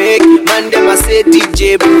me I make, man, them I say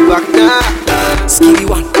DJ bring me back now. Skibby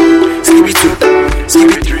 1, Skibby 2,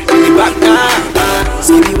 Skibby 3, bring me back now.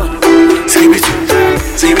 Skibby 1, Skibby 2,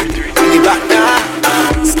 Skibby 3, bring me back now.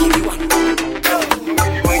 Skibby 1.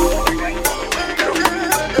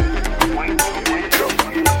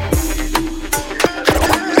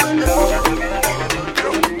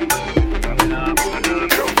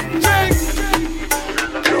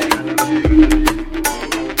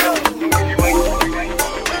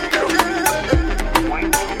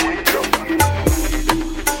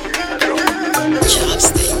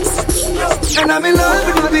 And I'm in love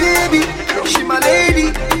with my baby, she my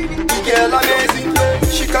lady, the girl amazing.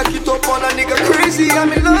 She can keep up on a nigga crazy.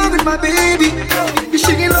 I'm in love with my baby,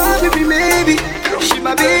 she in love with me maybe. She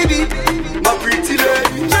my baby, my pretty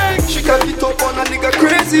lady. She can keep up on a nigga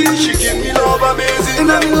crazy. She give me love amazing.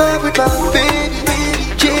 And I'm in love with my baby,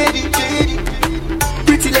 Jady,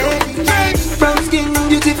 pretty lady, brown skin,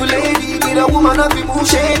 beautiful lady. Need a woman woman up in move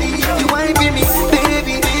shady. You ain't with me,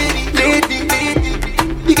 baby, lady.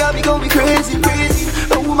 You got me going crazy.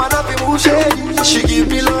 A woman up in move shady. She give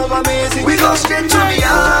me love amazing. We go straight to the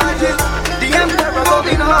heart, yeah. The emperor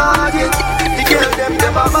going hard, yeah. The girl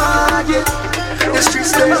them are mad, yeah. The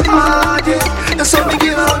streets they hard, yeah. And so me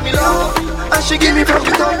give her me love, and she give me from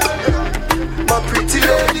the top. My pretty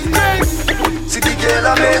lady, see the girl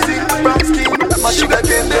amazing, brown skin, my sugar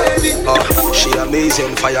cane baby. She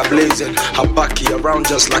amazing, fire blazing. Her backy around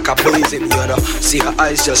just like a blazing, you know. See her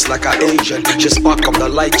eyes just like a Asian. She spark up the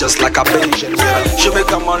light just like a Bayesian, you know. She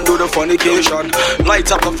make a man do the fornication,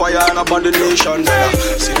 light up the fire and abandon nation, you know.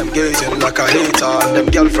 See them gazing like a hater, and them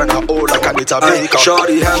girlfriend are old like a Anita Baker.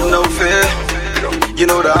 Shorty have no fear, you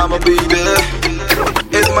know that I'ma be there.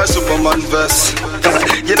 In my Superman vest,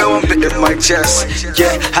 you know I'm beating my chest.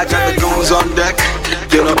 Yeah, I got the goons on deck.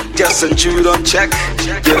 You know, Jess and Jude on check.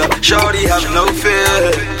 You know, shorty have no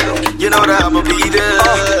fear. You know that I'ma be there.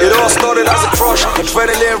 It all started as a crush,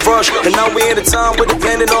 adrenaline rush, and now we in a time we're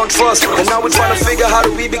depending on trust. And now we're trying to figure how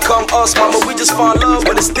do we become us, mama. We just find love,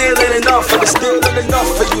 but it's still ain't enough, and it's still ain't enough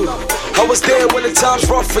for you. I was there when the times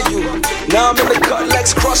rough for you. Now I'm in the cut,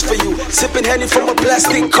 legs crossed for you, sipping Henny from a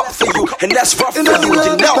plastic cup for you, and that's rough for you,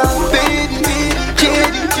 you know. Baby,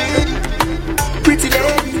 Jenny, pretty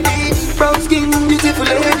lady, brown skin, beautiful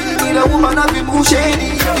lady. Need a woman up in move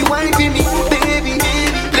shady. You ain't with me, baby,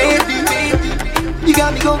 lady. You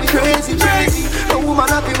got me going crazy. A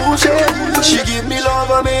woman up in move shady. She give me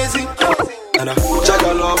love amazing. And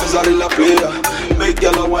Jagger love is a little player. Make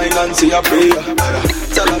girl a wine and see a prayer.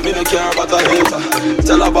 Tell her me no care about a hater.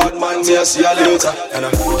 Tell her bad man say I see her later.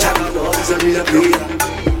 Jagger love is a real player.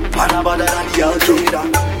 Man a better than the Al-Qaeda.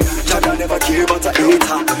 Jagger never care about a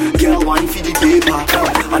hater. Girl wine for the paper.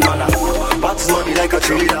 And man a box money like a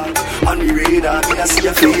trader. And we radar, me a see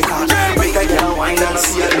a faker. Make a girl wine and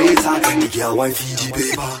see her later. The girl wine for the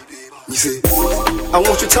paper. You say, I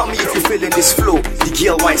want you to tell me if you feeling this flow. The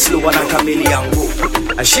girl wine slower than chameleon go.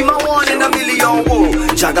 And she my one in a million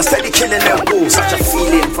whoa. Jagger steady killing them whoa. Such a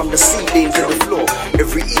feeling from the ceiling to the floor.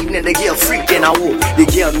 Every evening the girl freaking I whoa. The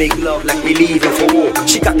girl make love like me leaving for war.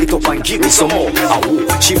 She got it up and give me some more. I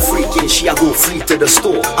whoa. She freaking, she a go free to the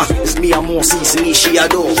store. It's me and more sees me, she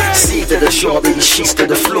adore. See to the shore, baby, she's to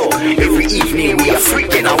the floor. Every evening we are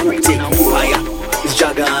freaking I whoa. Take you higher. It's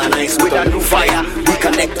Jagger and Ice with a new fire. We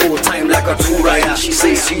connect all time like a true rider. She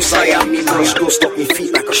says you sire, me brush go stop me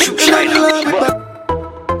feet like a shoe shiner.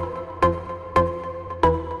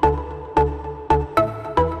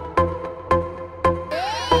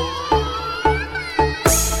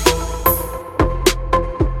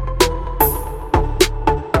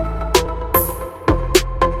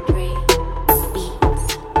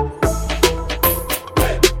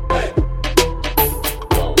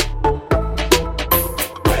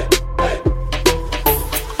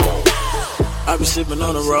 Sipping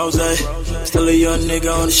on a rose, still a young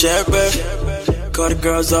nigga on the shepherd. Call the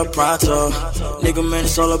girls up pronto. Nigga, man,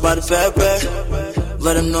 it's all about the pepper.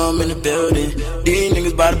 Let them know I'm in the building. These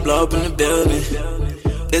niggas about to blow up in the building.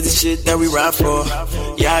 There's the shit that we ride for.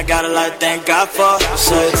 Yeah, I got a lot to thank God for.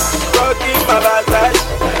 Say, rockin' my backside,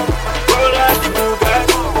 roll out the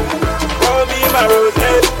Bugatti, roll me my rose,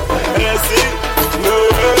 and I see, no,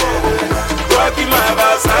 rockin' my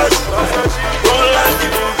backside, roll out the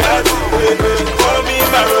Bugatti.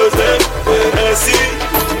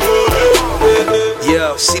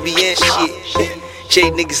 Yo, CBN shit.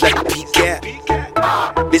 Shade niggas like a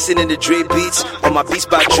P-Cap. Listening to Dre beats. On my beats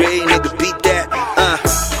by Dre, nigga beat that.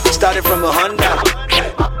 Started from 100.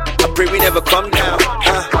 I pray we never come down.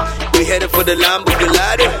 We headed for the Lambo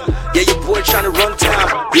Gallardo. Yeah, your boy tryna run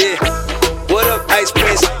town. Yeah. What up, Ice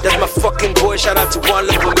Prince? That's my fucking boy. Shout out to One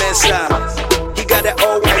Love for Mensa. He got that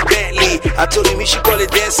all white Bentley. I told him he should call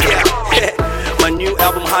it dance, yeah. My new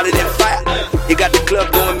album hotter than fire. You got the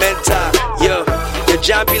club going mental. Yo, your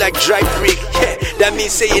John be like dry freak. That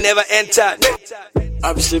means say you never enter.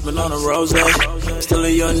 I be sipping on a rose, still a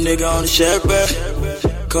young nigga on the shepherd.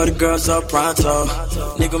 Call the girls up pronto.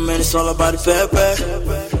 Nigga, man, it's all about the pepper.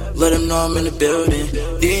 Let them know I'm in the building.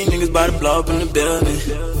 These niggas about to blow up in the building.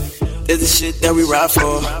 There's the shit that we ride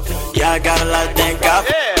for. Yeah, I got a lot to thank God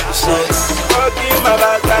for. Say, rockin' my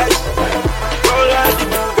backside, roll out the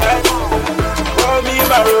Bugatti, roll me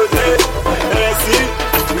my rose, and I see,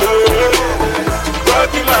 no,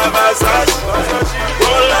 rockin' my backside,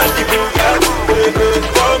 roll out the Bugatti,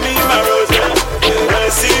 roll me my rose, and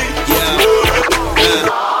I see, no.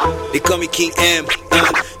 They call me King M,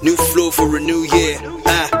 new flow for a new year.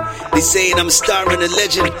 They saying I'm a star and a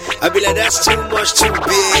legend. I be like, that's too much, too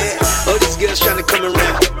big. All these girls trying to come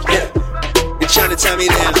around, yeah. They trying to tie me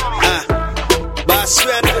down, I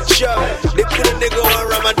swear I never chop. They put a nigga on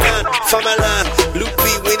Ramadan. For my line, Luke B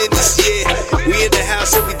winning this year. We in the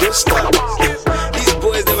house and we don't stop. These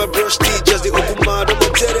boys never brush teeth, just the open mouth. I'm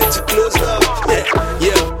gonna tell them to close up.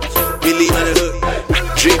 Yeah, Billy on the hook.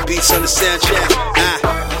 Dre beats on the soundtrack.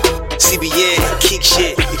 CBN, kick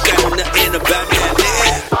shit. You got nothing about that,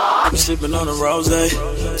 nigga. I'm sipping on a rose,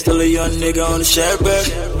 still a young nigga on the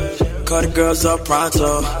Sherry. Call the girls up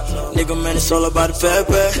pronto. Nigga, man, it's all about the fair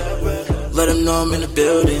pay. Let them know I'm in the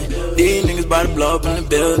building. These niggas about to blow up in the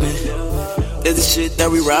building. It's the shit that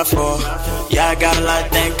we ride for. Yeah, I got a lot to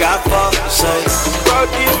thank God for. Say, fuck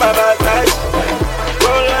in my bad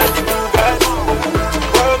roll like the Bugatti.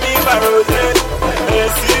 Pour me my rosé,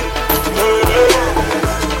 and see,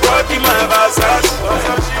 fuck in my Versace.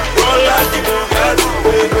 Roll like the Bugatti.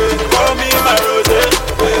 Pour me my rosé,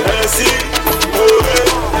 and see,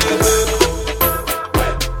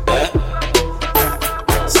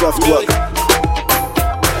 soft work.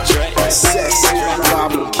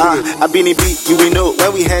 I been a beat, you will know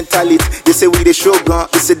when we handle it. They say we the shogun,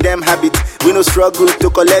 it's a damn habit. We no struggle to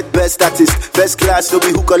collect best status. First class, no be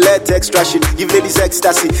who collect extra shit. Give ladies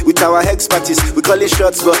ecstasy with our expertise. We call it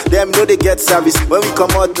shots, but them know they get service. When we come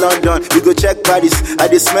out London, we go check Paris. I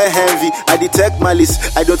dey smell envy, I detect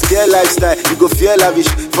malice. I don't care lifestyle, you go feel lavish.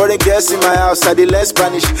 Foreign girls in my house, I dey learn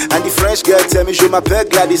Spanish. And the French girl tell me, show my peg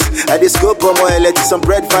Gladys. I dey scope on my let some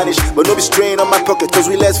bread vanish. But no be strain on my pocket, cause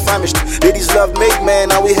we less famished. Ladies love make men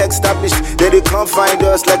and we established. Then they come find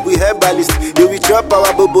us like we herbalist. They we drop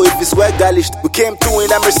our bobo if it's well garnished. We came through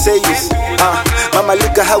in a Mercedes. Mama,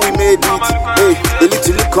 look at how we made it. Hey, they need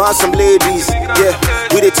to look on some ladies. Yeah,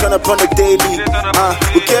 we they turn up on the daily.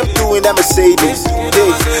 We came through in a Mercedes. Hey,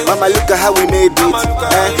 mama, look at how we made it.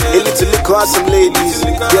 They need to look on some ladies.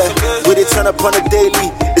 Yeah, we they turn up on the daily.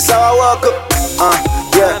 It's how I walk up.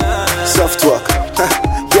 Yeah, soft walk.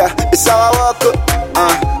 Yeah, it's how I walk up.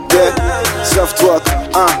 Yeah, soft walk.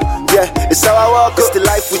 Yeah, it's how I walk up. It's the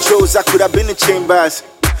life we chose. I could have been in chambers.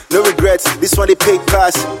 No regrets, this one they paid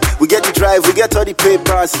pass. We get the drive, we get all the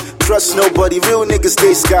papers. Trust nobody, real niggas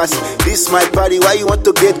stay scarce. This my party, why you want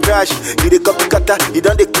to get crash? You the copycatter, you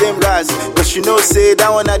don't they claim rise. Cause you know say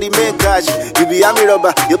that one are the main cash. You be army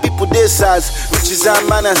robber, your people they size. Riches and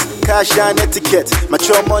manners, cash and etiquette.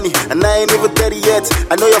 Mature money, and I ain't even 30 yet.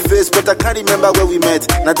 I know your face, but I can't remember where we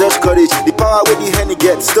met. Now Dutch courage, the power where the henny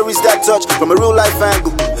get. Stories that touch from a real life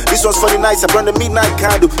angle. This one's for the nights, I burn the midnight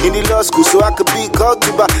candle. In the law school, so I could be called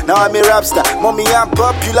to back. Now I'm a rap star, mommy I'm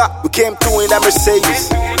popular. We came through in a Mercedes.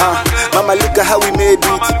 Mama look at how we made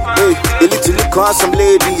it. Hey, they need to look on some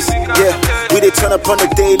ladies. Yeah, we they turn up on the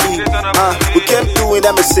daily. We came through in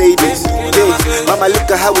a Mercedes. Hey, mama look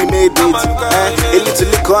at how we made it. They need to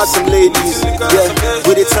look on some ladies. Yeah,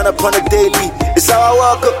 we they turn up on the daily. It's how I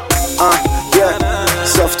walk up. Yeah,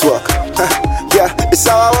 soft walk. Yeah, it's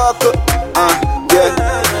how I walk up.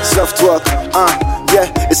 Yeah, soft walk. Yeah,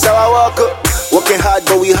 it's how I walk up. Working hard,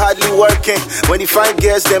 but we hardly working. When you find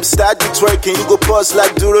girls, them start be twerking. You go pause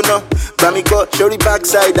like Duro, no. Bami go, show the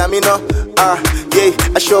backside, I mean, no. Yeah,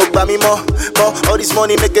 I show Bami more. All this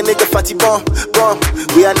money make a nigga fatty bomb.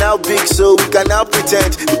 We are now big, so we can now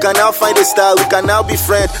pretend. We can now find a style, we can now be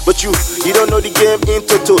friends. But you don't know the game in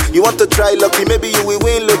toto. You want to try lucky, maybe you will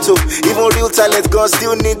win lotto. Even real talent gon'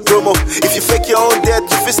 still need promo. If you fake your own death,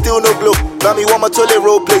 you feel still no blow. Bami want my tole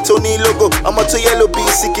role play, Tony logo. I'm a to yellow B,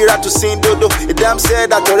 Sikira to sing dodo. A damn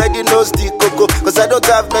said that already knows the coco. Cause I don't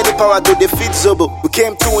have many power to defeat Zobo. We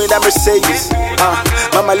came through in a Mercedes.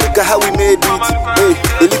 Mama look at how we made it. Hey,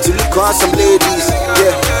 they need to look on some ladies.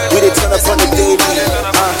 Yeah, we they turn up on the daily.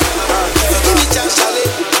 Give me chance, Charlie.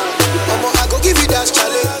 Mama, I go give you that,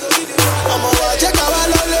 Charlie. Mama, check out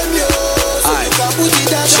I love you. So you can put it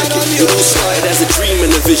down on you. It all started as a dream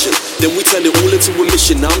and a vision. Then we turned it all into a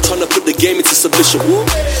mission. Now I'm trying to put the game into submission. Woo.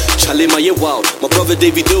 Charlie, my year wild. My brother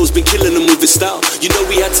Davey Doe's been killing them with his style. You know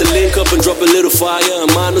we had to link up and drop a little fire. And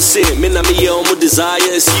mine was sin. Me na me on my desire.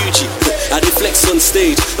 It's huge. I did flex on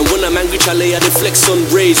stage. And when I'm angry, Charlie, I did flex on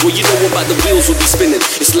rage. Well, you know about the wheels will be spinning.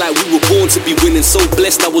 It's like we were born to be winning. So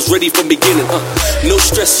blessed I was ready from beginning. No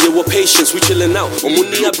stress, yeah, we're patience. We chilling out. On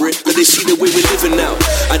money I break, but they see the way we're living now.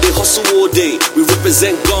 I did hustle all day. We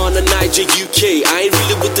represent Ghana, Niger, UK. I ain't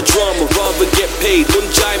really with the drama, rather get paid. Don't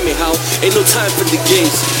jive me how, ain't no time for the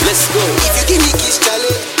games. Let's go. If you give me kiss,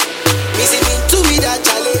 Charlie, missing into me that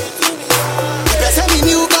Charlie. You person me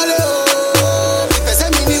new color, you person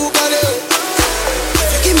me new color. If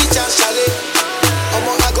you give me chance, Charlie,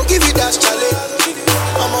 I go give you that, Charlie.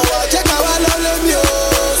 Check out I love you,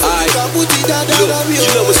 so you can put it down on you.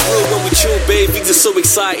 You know it's real when we chill, babe, things are so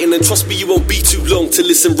exciting. And trust me, you won't be too long to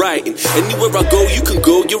listen writing. Anywhere I go, you can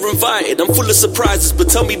go, you're invited. I'm full of surprises, but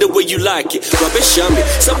tell me the way you like it. Rubbish, yummy.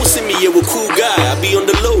 Someone send me, yeah, a cool guy. I be on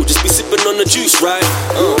the low, just be sipping on the juice, right?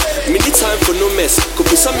 Many time for no mess. Could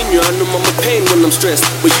put some in your hand, I'm a pain when I'm stressed.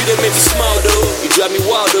 But you done make me smile, though. You drive me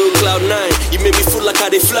wild, though, Cloud 9. You make me feel like how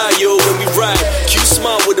they fly, yo, when we ride. Cute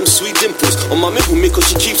smile with them sweet dimples. On my middle, me, cause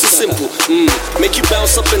she keeps it simple. Make you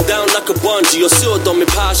bounce up and down like a bungee. You're still on me,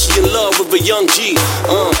 pa, she in love with a young G.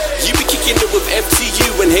 You be kicking it with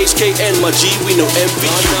FTU and HKN, my G, we know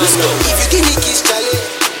MVU. Let's go. If you give me kiss, Charlie,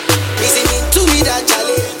 listen to me, that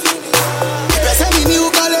Charlie. If I send me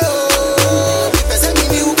new color, if I send me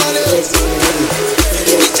new color,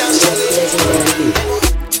 give me chance, Charlie.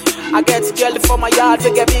 I get a girl for my yard,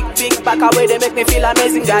 they get big back away, they make me feel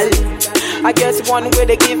amazing, girl. I guess one way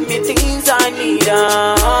they give me things I need.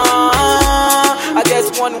 I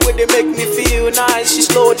guess one way they make me feel nice. She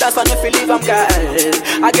slow dance and if you leave, I'm girl.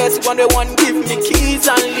 I guess one day one give me keys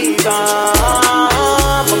and leave.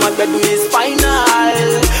 But my bedroom is final.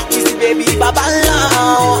 We see baby Baba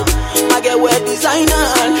now. I get wear designer.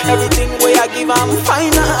 Everything way I give, I'm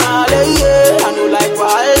final. Yeah, I know like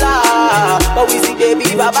Walla. But we see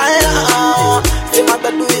baby Baba now. Say my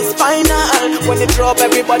bedroom is final. When they drop,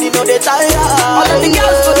 everybody know they tired. All of the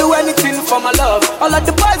girls go do anything for my love. All of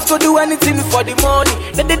the boys go do anything for the money.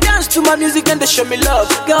 Then they dance to my music and they show me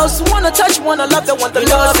love. Girls wanna touch, wanna love, they want the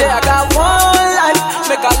love. Say I got one life,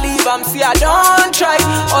 make I leave, see I don't try.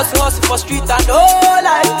 Hustle for street and whole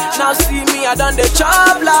life. Now see me, I done the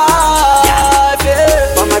job life.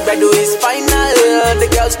 Yeah. But my bedroom is final. The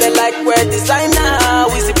girls they like wear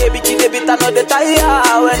designer. We see baby kid a bit, I know they tire.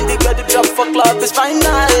 When they got the drop for club is final.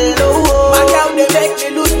 Oh. My girl they make me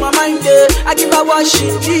lose my mind. I give her what she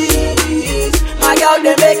needs. My girl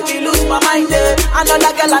they make me lose my mind.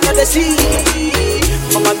 Another girl I know they see.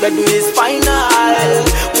 But my bedroom is final.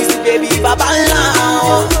 We see baby Baba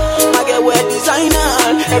now. My girl wear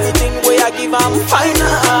designer. Everything way I give I'm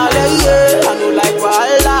final. Yeah, I know like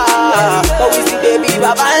Walla. But we see baby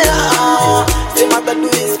Baba now. Say my bedroom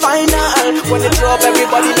is final. When they drop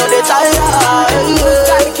everybody know they tired. Who's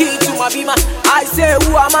got the key to my beamer? I say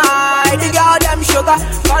who am I? The girl them sugar.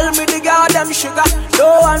 Call me the girl them sugar.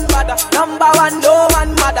 No one bother. Number one, no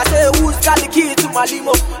one mother. Say who's got the key to my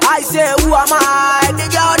limo? I say who am I? The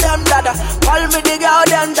girl them dada. Call me the girl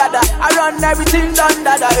them dada. I run everything done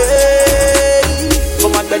dada. Hey. So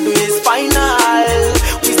my bedroom is final.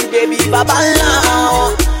 We see baby Baba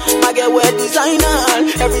now. My girl wear designer.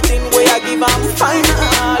 Everything way I give I'm final.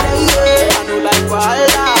 Yeah, I know like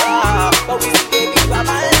Walla. But we see baby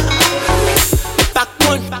Baba now. Back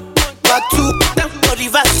one, back two, for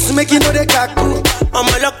reverse. Make you know the kaku. I'm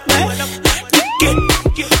a lock man.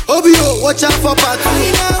 Obio, watch out for part two.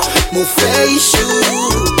 Mo face you,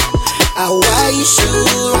 I wish you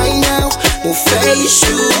right now. Mo face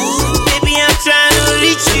you, baby I'm trying to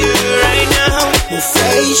reach you right now. Mo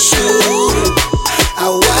face you, I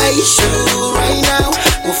wish you right now.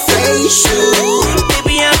 Mo face you,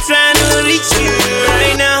 baby I'm trying to reach you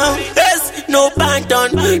right now. There's no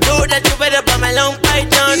pardon. Know that you better buy my long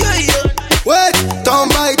python. Wait, don't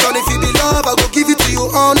bite on. If you be love, I go give it to you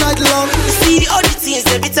all night long. You see all the things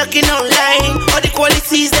they be talking online. All the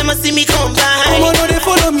qualities they must see me combine. Omo no they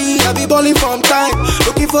follow me, I be balling from time.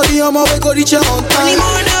 Looking for the homo we go reach you on time.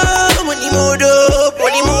 Money modo,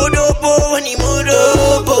 money modo, money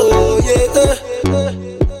modo, yeah.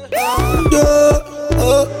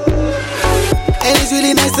 And it's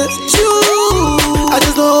really nice to chew. I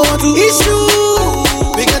just don't want to issue.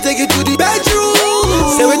 We can take it to the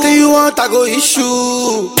bedroom. Say what you want, I go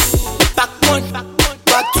issue. Back one,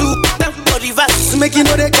 back two, for reverse. Make you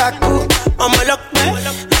know the kaku. I'm a lock man.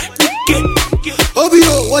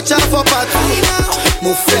 Obio, watch out for part two.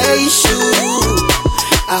 Mo face you,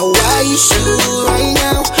 I wish you right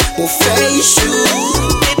now. Mo face you,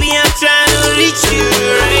 baby I'm trying to reach you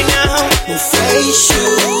right now. Mo face you,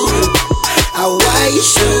 I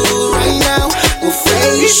wish you right now. Mo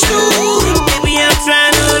face you, baby I'm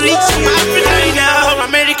trying to reach you right now.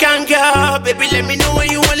 American girl, baby let me know when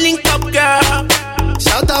you want link up, girl.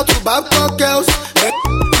 Shout out to Babcock girls.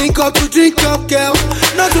 Link up to drink up, girl.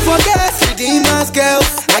 Not to forget Redeemer's girls.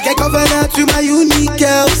 I get covenant with my unique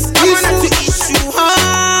girls. I wanna to issue,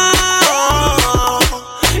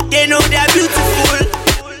 they know they're beautiful.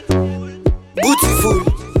 Beautiful.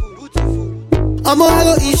 I'm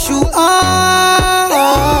gonna issue all.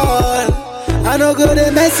 I know go they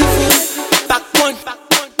merciful. Back one,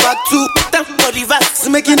 back two, for reverse.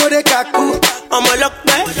 Make you know the kaku. I'm a lock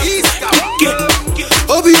man.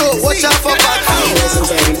 Obio, watch out for back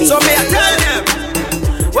two. So may I tell them,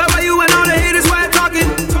 where were you when all the haters were talking?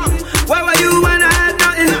 Where were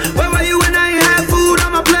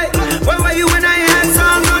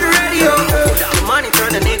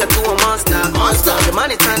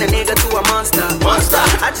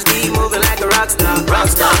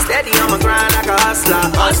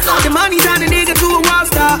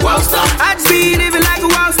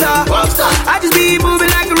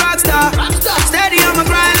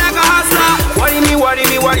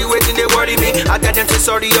them say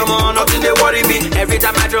sorry, nothing they worry me. Every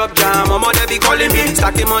time I drop jam, they be calling me.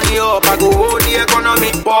 Stacking money up, I go hold the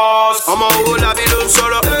economy. Boss, I'm a whole lot of don't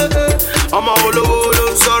sorrow. I'm a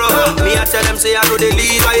whole sorrow. Me I tell them say I know they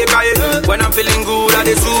leave, I cry. When I'm feeling good, I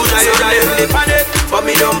they soothe, they panic, but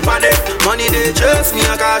me don't panic. Money they chase me,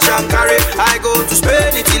 I cash and carry. I go to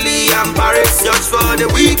Spain, Italy and Paris. Just for the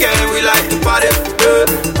weekend, we like to party.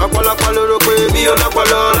 Me on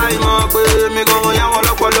me go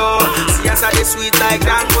see as I sweet like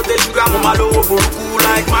that, but they sugar. Mama low cool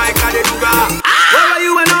like Mike and the sugar. Where were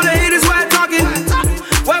you when all the haters were talking?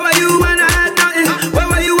 Where were you when I had nothing? Where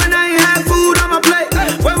were you when I ain't had food on my plate?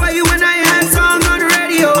 Where were you when I ain't had songs on the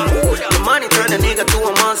radio? The money turn a nigga to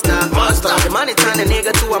a monster. The money turn a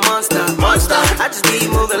nigga to a monster. I just be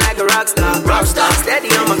moving like a rock star.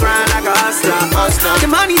 Steady on my grind like a hustler. The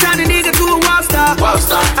money turn a nigga to a wall star.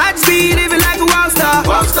 I just be living like a wall star.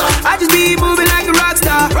 I just be moving like a rock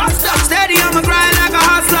star. Steady on my grind like a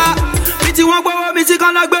hustler. Bitch, won't go up, bitch,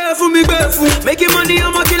 can't like for me, making money,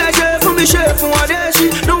 I'ma kill like chef for me, chef for one day.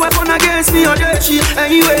 No weapon against me, or she.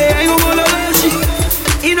 Anyway, I ain't gonna let she.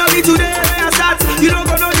 You know me today, where I start. You don't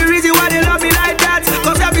gonna know the reason why they love me like that.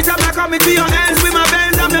 Cause every time I come into your hands with my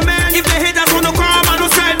bands, I'm the man. If the haters wanna come, I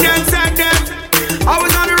don't send them.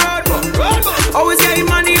 Always on the road, always getting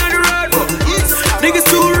money on the road, niggas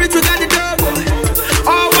too rich, we got the dope.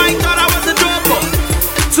 All white thought I was a dope.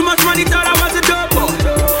 Too much money thought I was a dope.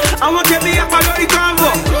 I won't get me up, I know the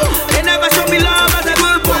convo. They never show me love as a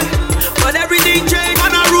good boy, but everything changed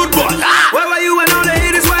when I rude boy. Where were you when all the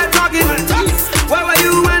haters were talking? Where were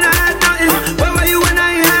you when I had nothing? Where were you when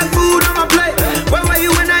I ain't had food on my plate? Where were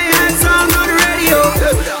you when I ain't had songs on the radio?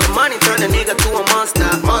 The money turned a nigga to a monster.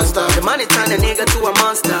 The money turned a nigga to a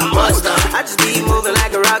monster. I just be moving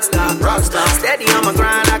like a rock star. Steady on my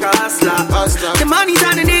grind like a hustler. The money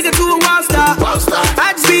turned a nigga to a wall star.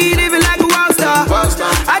 I just be living like a wall star.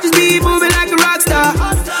 I just be moving like a rock star.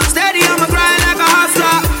 Steady on my grind like a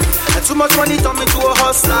hustler. And too much money turned me to a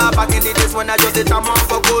hustler. Back in the days when I just did time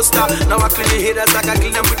off a coaster. Now I clean the haters like I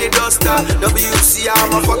clean them with the duster. WC,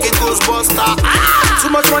 I'm a fucking ghostbuster. Too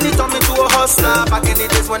much money turned me to a hustler. Back in the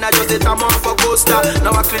days when I just did time off a coaster.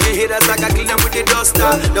 Now I clean the haters like I clean them with the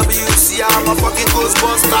duster. WC, I'm a fucking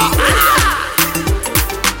ghostbuster.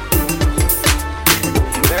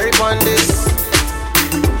 Very on this,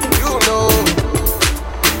 you know.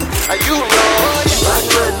 Bad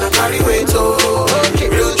man, I carry weight, oh.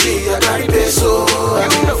 Real G, I carry peso.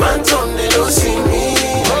 Phantom, they don't see me.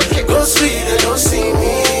 Go sweet, they don't see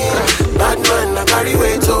me. Bad man, I carry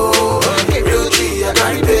weight, oh. Real G, I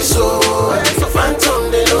carry peso.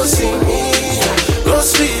 Phantom, they don't see me. Go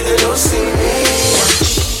sweet, they don't see me.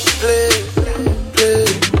 Play.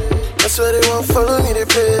 That's why they won't follow me, they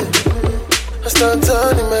play. I start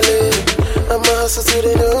turning my leg. I'm a hustle till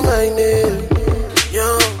they know my name.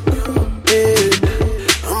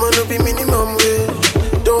 I'm gonna be minimum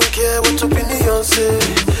wage. Don't care what opinion say.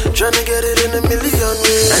 Tryna get it in a million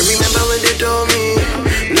ways. I remember when they told me.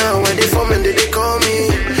 Now when they form and they call me.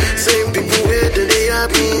 Same people wait and they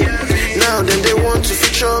happy. Now then they want to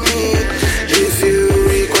feature me. If you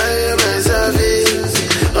require my service,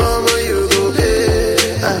 you go pay.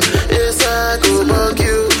 Yes, I go bug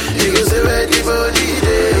you. You go say where the body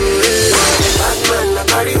day. Bad man, I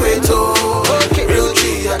carry weight, oh. Real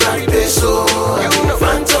G, I carry peso.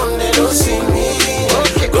 Phantom, they don't see me.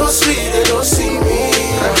 Go sweet, they don't see me.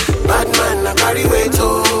 Bad man, I carry weight,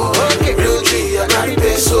 oh. Real G, I carry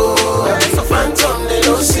peso. Phantom, they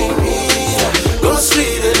don't see me. Go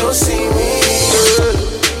sweet, they don't see me.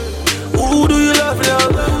 Who do you love now?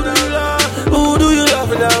 Who do you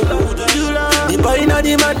love now? The boy not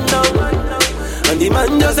the man now, and the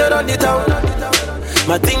man just run the town.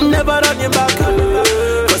 My thing never run him back,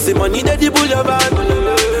 cause the money that the boulevard.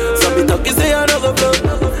 Some be talking say I don't go blow.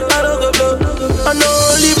 I know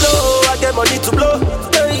only blow, I get money to blow.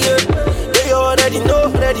 Yeah. They already know.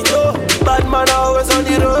 Bad man always on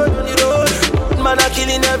the road. Man are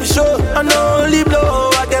killing every show. I know only blow,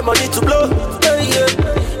 I get money to blow. Yeah.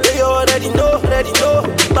 They already know.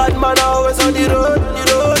 Bad man always on the road.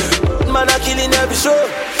 Man are killing every show.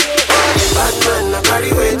 Bad man, I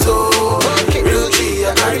carry weight, oh. Real G,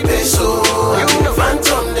 I carry peso.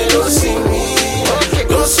 Phantom, they don't see me.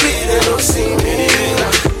 Go sweet, they don't see me.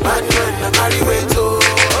 Bad man, I carry weight, oh.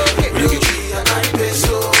 Real G, I carry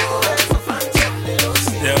peso. Phantom, they don't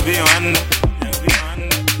see me.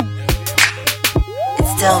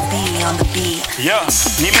 It's Del B on the beat. Yeah,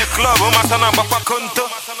 nime club, masana bakwa konto.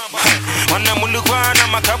 Wana mulugwana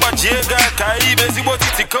makaba jega. Kaibe zibo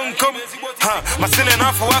titi konkom. My ceiling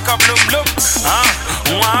off for walk up, bloom, bloom.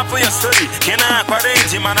 One for your story. Can I parade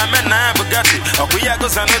him and I met na Bugatti? Or we are go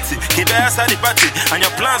Zanotti. Keep the ass at the party. And your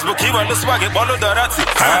plans book, you will lose swag, follow the Rati.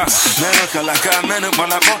 Meno Kalaka, Meno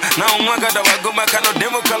Monaco. Now one got a go back and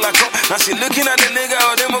demo Calaco. Now she looking at the nigga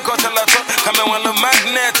or demo Cotalato. Come and want the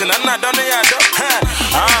magnet and I'm not done the yard.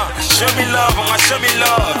 Show me love, show me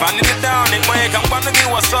love. I need it down in way, I'm gonna give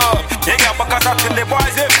what's up. They got back up in the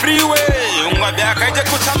boys a freeway.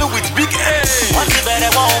 With big A. What's the better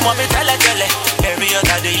one, mommy, tell it. Every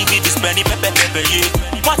other day you be spending pepe, yeah.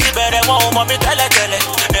 What's the better one, mommy, tell it.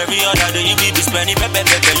 Every other day you be spending pepe,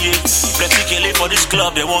 yeah. Practically for this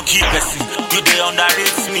club, they won't keep us. You they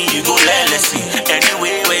underrate me, you go learn lesson.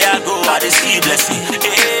 Anyway, where I go, I just see blessing.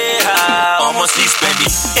 Almost see spending.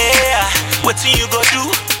 What you go do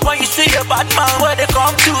when you see a bad man where they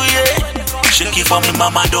come to, yeah? Shake it for me,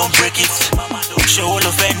 mama, don't break it. Show all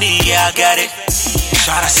of any, yeah, I got it.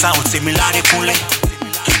 Shara sound, say me like pule.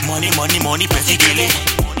 Money, petty gele.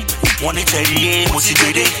 Wanna tell you, musi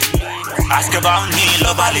grade. Ask about me,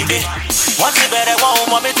 love holiday. What's the better one,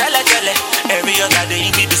 mommy, tell it. Every other day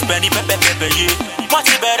you be spending pepe, yeah. What's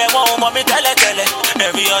the better one, mommy, tell it.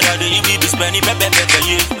 Every other day you be spending pepe,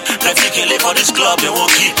 yeah. Practically for this club, they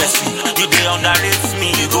won't keep us. You they underrate me,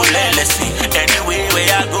 you go learn lesson. Anyway, where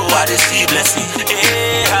I go, I just see blessing.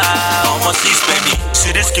 Almost see spending.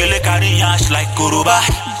 See this killer carry ash like Kuruba.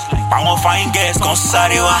 I won't find gas, gon'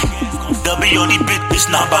 sarewa. The be on the beat, this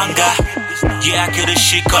na banga. Yeah, I kill this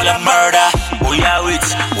shit, call a murder. Oh yeah, wait,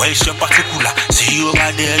 where's your particular? See you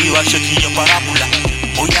over there, you are shaking your parabola.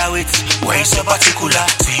 Oh yeah, wait, where's your particular?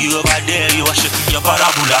 See you over there, you are shaking your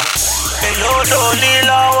parabola. Hello,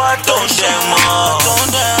 Dolila, what don't them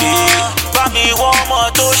Bami, one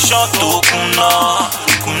more to shot to kuna.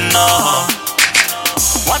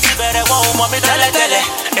 What's the better one, mommy, tell it.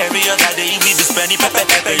 Every other day you be spending pepe,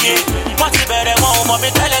 yeah. What's the better one, mommy,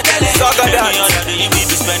 tell it. Every other day you be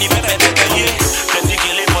spending pepe, yeah.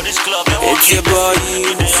 Practically for this club, it's your boy,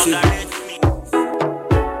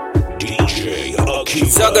 DJ Aki.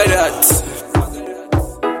 Zagadat.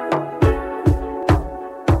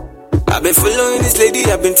 I've been following this lady,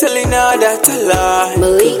 I've been telling her that I love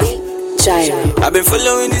Malik Gyro. I've been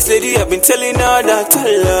following this lady, I've been telling her that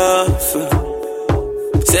I love her.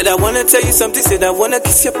 Said I wanna tell you something, said I wanna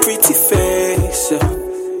kiss your pretty face. Said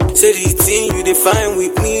the thing you define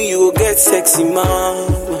with me, you will get sexy, mama.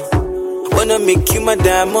 Wanna make you my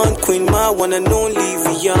diamond queen, ma, wanna know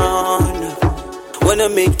Liviana. Wanna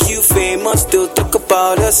make you famous, still talk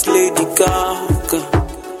about us, Lady Gaga.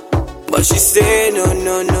 But she said no,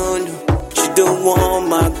 she don't want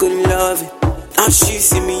my good loving. Now she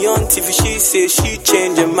see me on TV, she say she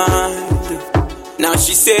changed her mind. Now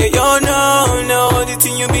she say, oh no, the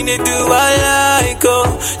thing you been to do, I like,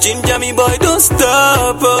 oh. Ginger me boy, don't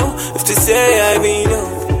stop, oh. If to say I mean,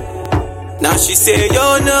 oh. Now she say,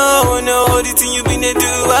 oh no, the thing you been to do,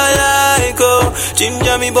 I like, oh.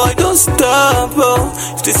 Ginger me boy, don't stop, oh.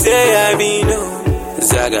 If to say I mean, oh.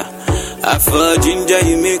 Zaga, I for ginger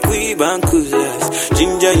you make we bankulas.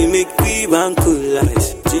 Ginger you make we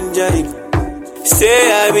bankulas. Ginger you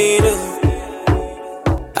say I mean, oh.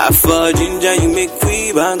 I for ginger you make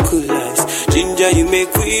we bankulas. Ginger you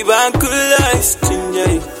make we bankulas. Ginger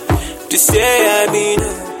you to say I mean,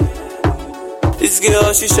 oh. This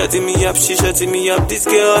girl, she shutting me up, she shutting me up. This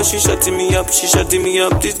girl, she shutting me up, she shutting me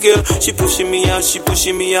up. This girl, she pushing me out, she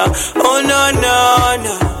pushing me out. Oh no.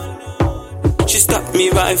 She stopped me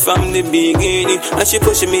right from the beginning, and she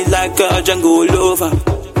pushing me like a Django lover.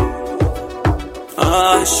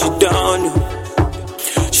 She don't know.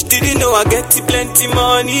 She didn't know I get plenty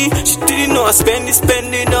money. She didn't know I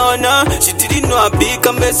spending on her. She didn't know I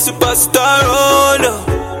become a superstar. Oh no.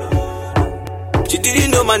 She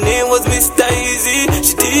didn't know my name was Mr. Easy.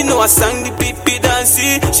 She didn't know I sang the pee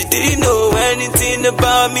dancey. She didn't know anything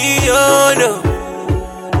about me. Oh no.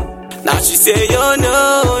 Now she say, oh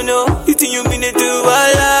no, the thing you mean to do,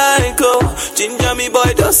 I like, oh. Ginger me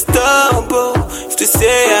boy, don't stop, oh. If to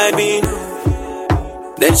say I mean,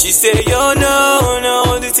 oh. Then she say, oh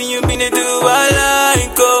no, the thing you mean to do, I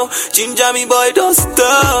like, oh. Ginger me boy, don't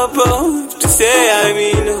stop, oh. If to say I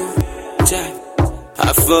mean, oh.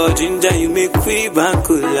 I for ginger you make we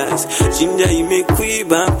bankulas. Ginger you make we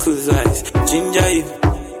bankulas. Ginger you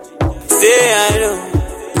say I know,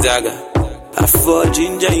 Zaga. I for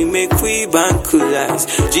ginger you make we bankulas.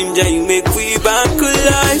 Ginger you make we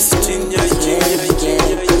bankulas. Ginger.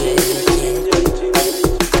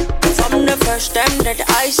 From the first time that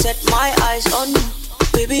I set my eyes on you,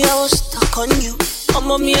 baby I was stuck on you. I'm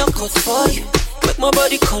on me a cut for you, make my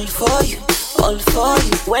body call for you, all for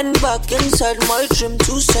you. Went back inside my dream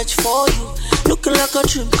to search for you, looking like a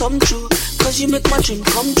dream come true. cause you make my dream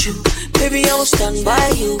come true. Baby, I will stand by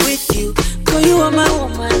you, with you. Cause you are my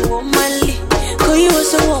woman, womanly. Cause you are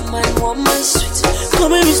so woman, sweet.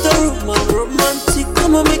 Come here, Mr. Roman, romantic.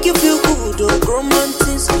 Come on, make you feel good, oh,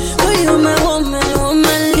 romantic. Cause you are my woman,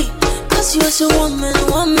 womanly. Cause you are so woman,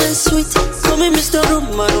 sweet. Come here, Mr.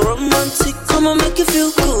 Roman, romantic. Come on, make you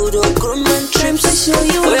feel good, oh, romantic. Dreams to show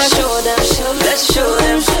you. Oh, yeah, show them.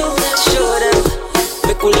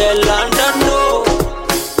 Make we let London know.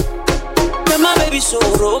 My baby so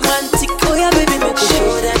romantic. Oh yeah, baby, make we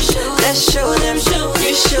show them. Let's show them.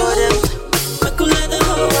 You show them. Make we let the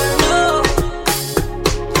whole world know.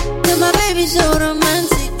 Yeah, my baby so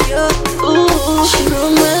romantic, yo. Ooh, she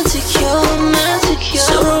romantic, yo.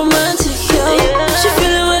 So romantic, yo. She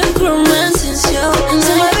feeling like romantic, yo.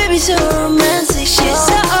 So my baby so romantic, she's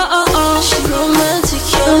so she romantic,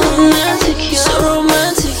 yo. So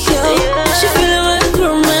romantic, yo. She feeling like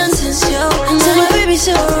romantic, yo. So my baby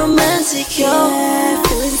so romantic, yo. Yeah,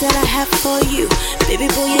 feelings that I have for you, baby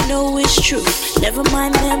boy, you know it's true. Never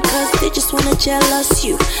mind them, cause they just wanna jealous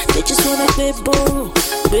you. They just wanna be boring.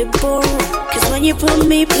 Cause when you put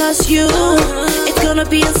me plus you, it's gonna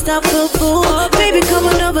be unstoppable. Baby, come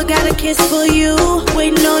on over, got a kiss for you.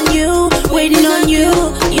 Waiting on you. You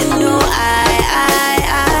know I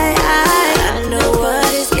know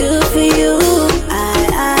what is good for you.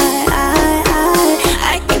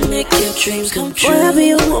 I can make your dreams come true. Boy, I'll be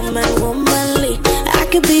a woman, womanly. I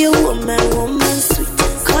could be a woman, sweet.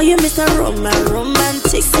 Call you Mr.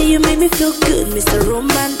 Romantic. Say you make me feel good, Mr.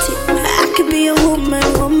 Romantic. I could be a woman,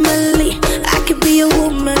 womanly. I could be a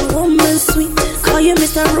woman, sweet. Call you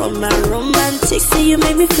Mr. Romantic. Say you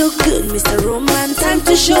make me feel good, Mr. Romantic. Time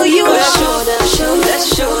to show you. Let's show them.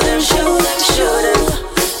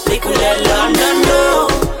 Make me let London know.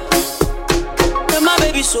 My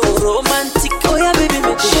baby so romantic. Oh yeah, baby,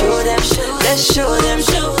 make me show them. Let's show them. You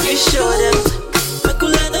show them. Make me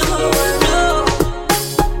let the whole world know.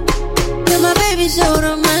 Yeah, my baby so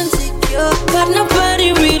romantic, yo. But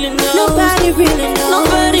nobody really knows. Nobody really knows.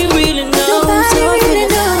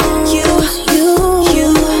 You.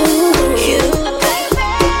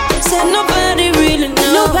 Said nobody really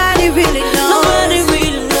knows. Nobody really knows.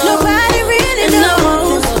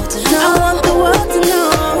 I want the world to know.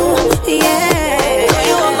 Yeah.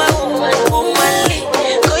 You are my womanly.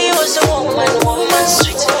 Cause you are so woman,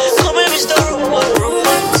 sweet. Come here, Mr.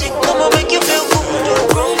 Romantic. Come on, make you feel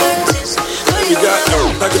good, romantic. You got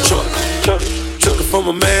like a truck. Took it from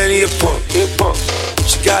a man, he a punk.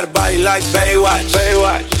 She got a body like Baywatch.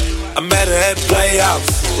 I met her at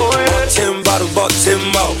Playhouse. 10 bottles, bought 10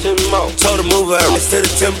 more. Told her move her ass to the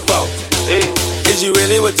tempo. Is you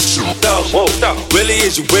really with the shoot though? Really,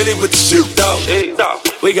 is you really with the shoot though?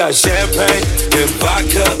 We got champagne and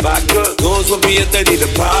vodka. Goons with me if they need a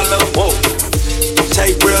problem.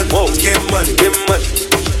 Take real, get money.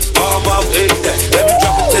 Almost, let me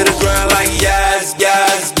drop it to the ground like yes.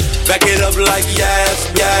 Back it up like yes.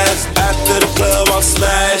 After the club, I'm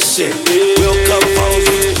smashing. We'll come home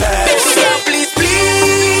and pass. Baby girl, please,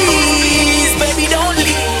 baby, don't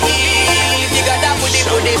leave. You got that booty,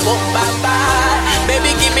 boom, bye.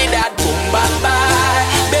 Baby, give me that boom, bye.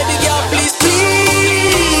 Baby girl, please,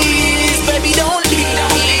 baby, don't leave. You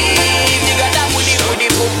got that booty,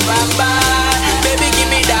 boom, bye. Baby, give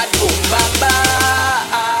me that boom, bye.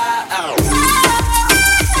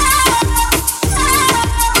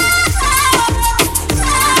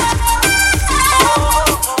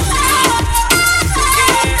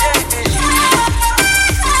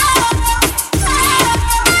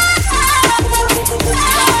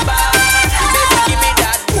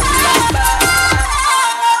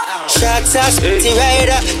 Spitting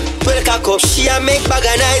rider, well cock up. She a make bag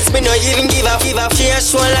of nights, me no even give a. She a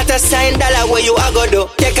show a lot of sign dollar where you a go do.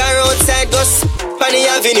 Take her outside, go on the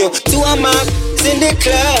avenue. Two of my in the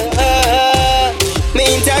club. Me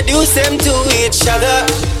introduce them to each other.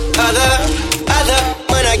 Other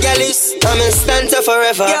man a girl is, I'm in stanza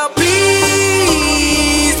forever. Girl,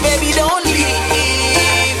 please, baby, don't leave.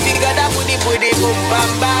 You got that booty, boom,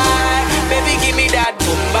 bye. Baby, give me that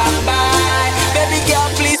boom, bye. Baby girl,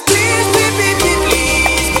 please, baby,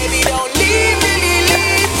 don't leave.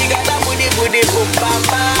 You got that booty, boom, bye.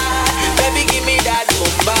 Baby, give me that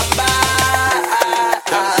boom, bye.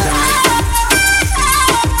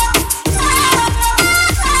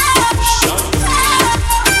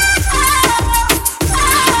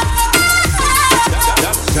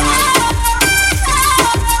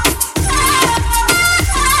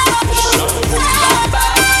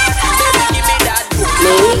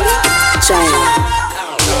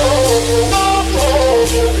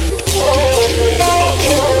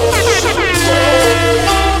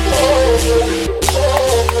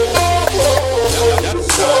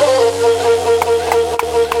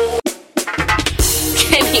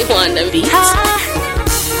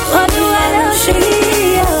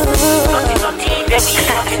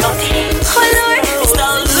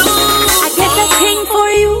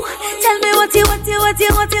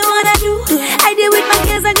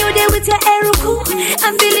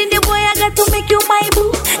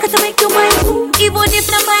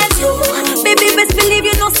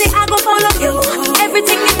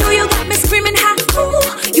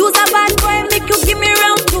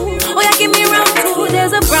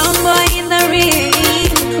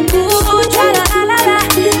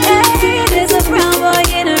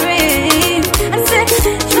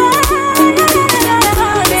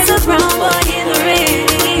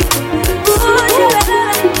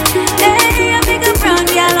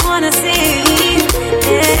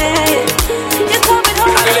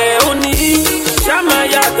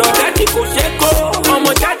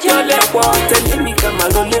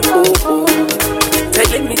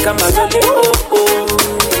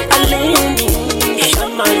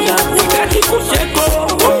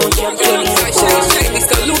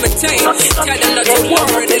 entertain. Tell them not to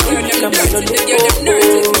worry, they get them dirty, they get them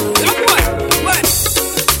dirty. What?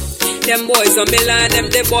 Them boys on me line, them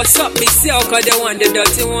they boss up me self, cause they want the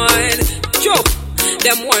dirty wine. Joke.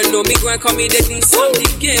 Them one know me going come in the some the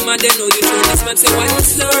game and they know you too expensive when you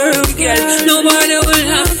serve, girl. Nobody will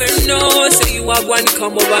have to know. So you are going to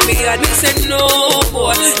come over me and me say no,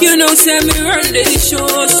 boy. You know say me run the show.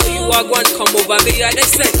 So you are going to come over me and they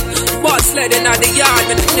say boss sledding out the yard.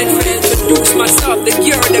 And then for to introduce myself, the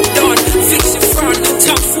gear them done. Fix your front,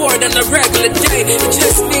 top forward on a regular day.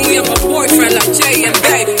 Just me and my boyfriend like Jay and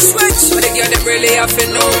Bay. Switch, but the girl them really have to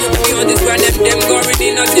know. Me on this brand them go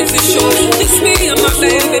already nothing to show. It's me and my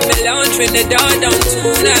baby, Milan, Trinidad, down to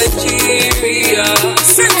Nigeria.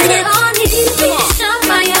 Sing to them.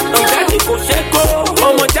 Daddy kò ṣe kó,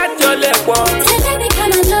 ọmọ jáde ọlẹ́ pọ̀. Tell me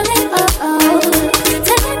come and love it, oh oh.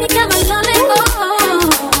 Tell me come and love it, oh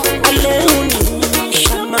oh. Alẹ́ òní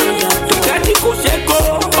ṣàmà yàtọ̀. Daddy kò ṣe kó,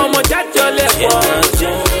 ọmọ jáde ọlẹ́ pọ̀.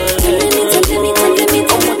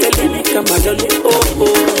 Ọmọ tẹ̀lé mi come and love it, oh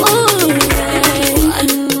oh.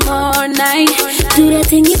 One more night, do that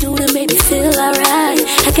thing you do to make me feel alright.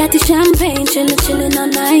 I got the champagne, chillin' all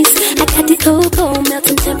nice. I got the cocoa,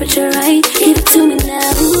 melting temperature right. Give it to me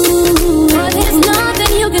now. Ooh, there's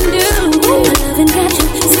nothing you can do. My loving got you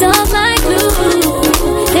stuck like glue.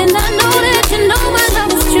 And I know that you know my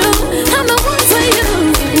love is true. I'm the one for you.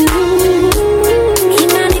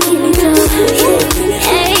 Keep on it, keep it up.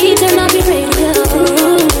 Hey, turn off your radio.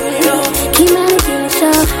 Keep on it, keep it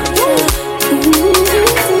up.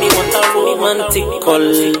 Romantic call,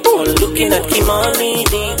 looking at Kimani,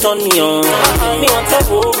 they turn me on. Me want a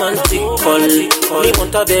romantic call, me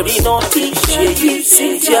want a very naughty shady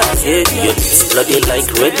Cynthia. Hey, your lips bloody like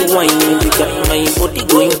red wine. You got my body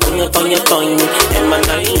going on your tongue. And my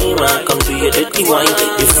name, come to your dirty wine.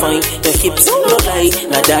 You find your hips, no lie,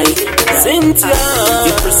 not die. Cynthia,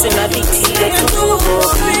 your personality like a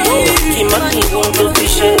robot. Kimani won't go to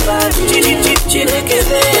share.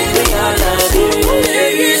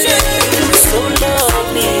 So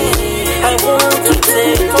lovely, I want to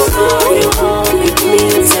take over your home with me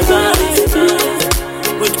tonight.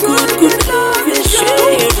 With good love and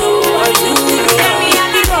share, you know I do.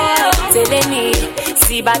 Tell me,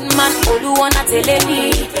 see bad man, all you wanna tell me.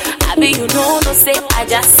 I be you know, no say I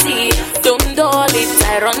just see. Don't doll it,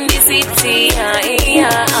 I run the city.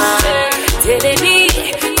 Tell me,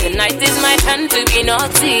 tonight is my turn to be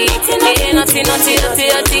naughty. Hey, naughty,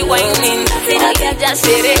 whining. I got just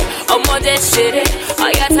shit it, I'm more just shit it.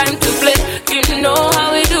 I got time to play. You know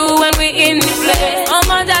how we do when we in the play. I'm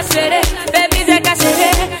more just shit it, baby, take a shit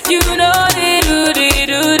it. You know the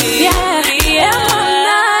do. Yeah.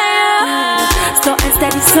 So and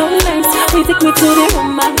steady, so nice. We take me to the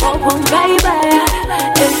room and go home, bye.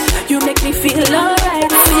 You make me feel alright.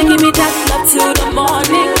 So you give me that love till the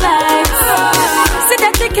morning light. See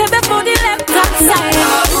that they came before the left side.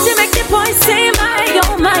 She make the boy say my,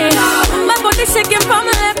 oh my. My body shaking from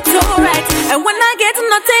left to right. And when I get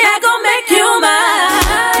naughty, I gon' make you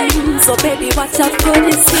mine. So baby, watch out for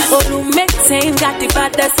this. Oh, you make time, got the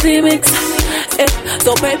baddest remix.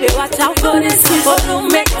 So baby, watch out for this. Oh, you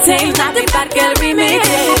make time, got the bad girl remix.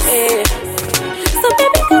 So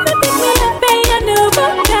baby, come and pick me up, pay a new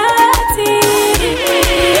Bugatti.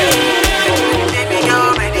 Baby,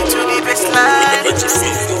 you're ready to the best life.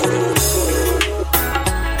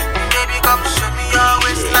 Baby, come show me your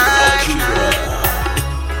waistline.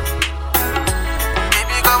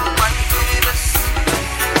 Baby, come wine to the best.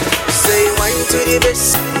 Say wine to the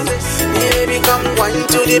best. Baby, come wine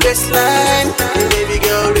to the best line. Baby,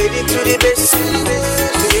 girl, ready to the best.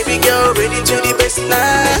 Baby, girl, ready to the best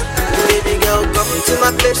line. Baby, girl, come to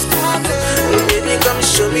my place. Baby, come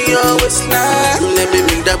show me your waistline. Let me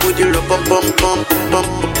make that booty bum bum bum bum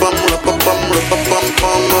bum bum bum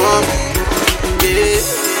bum. Yeah,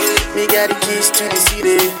 me got the keys to the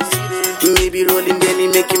city. Maybe rolling Benny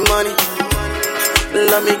making money.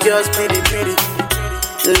 Love me girls pretty.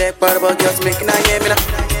 Like part about girls making a yeah me now.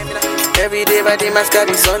 Every day by day, my sky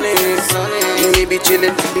be sunny. Me be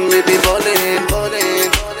chillin', me be ballin'.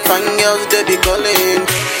 Fine girls, they be calling.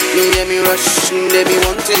 You hear me rush, they be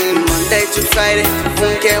wanting. Monday to Friday,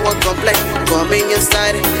 don't care what complain. Come in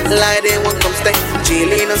inside it, light it, won't come stay.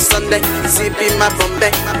 Chillin' on Sunday, sipping my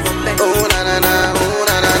Bombay. Oh na na na,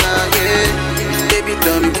 yeah. Baby,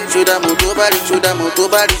 tell me, should I motor body,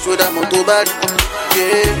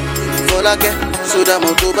 yeah. For like it, should I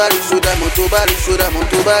motor body.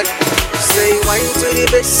 Say wine to the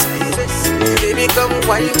best. Baby, come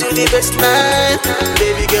wine to the best line.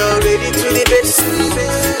 Baby girl, ready to the best.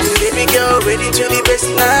 Baby girl, ready to the best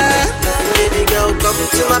line. Baby girl, come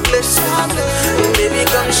to my place. Baby,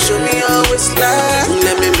 come show me your waistline.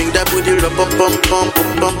 Let me make that booty rum pum pum pum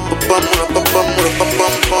pum pum pum pum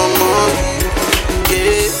pum pum.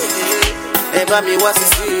 Yeah, ever me was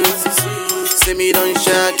see me don't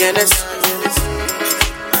share Guinness.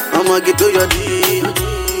 I'ma get to your D,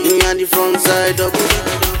 on the front side of it.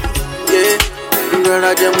 Yeah, girl,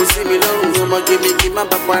 I just see me long. I'ma give my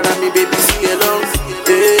back while me baby see along.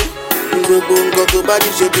 Yeah, go body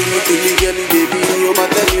shaking me to me, girl, baby, you ma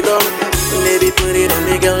tell me long. Maybe put it on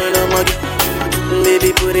me, girl, I'ma get.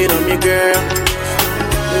 Maybe put it on me, girl.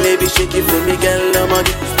 Maybe shake it for me, girl, I'ma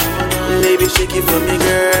get. Maybe shake it for me,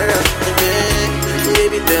 girl. Yeah.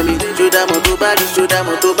 Baby, tell me, show that motor body, show that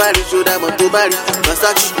motor body, show that motor body.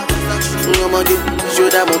 Versace, I'ma get. Show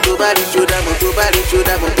that motor body, show that motor body, show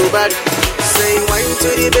that motor body. Say wine to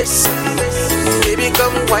the best, baby,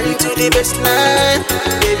 come wine to the best line.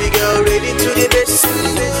 Baby girl, ready to the best.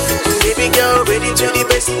 Baby girl, ready to the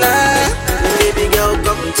best line. Baby girl,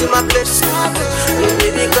 come to my place.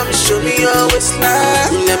 Baby, come show me your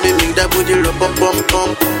waistline. Let me make that booty rum pum pum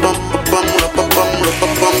pum pum pum pum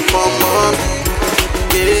pum pum pum.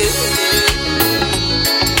 Yeah.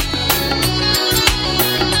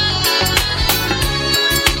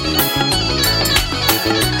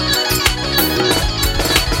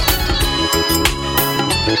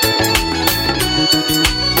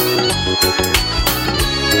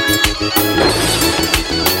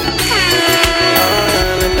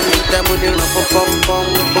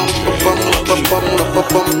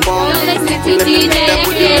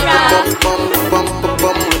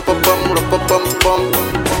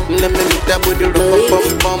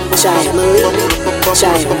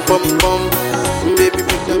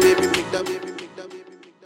 Baby,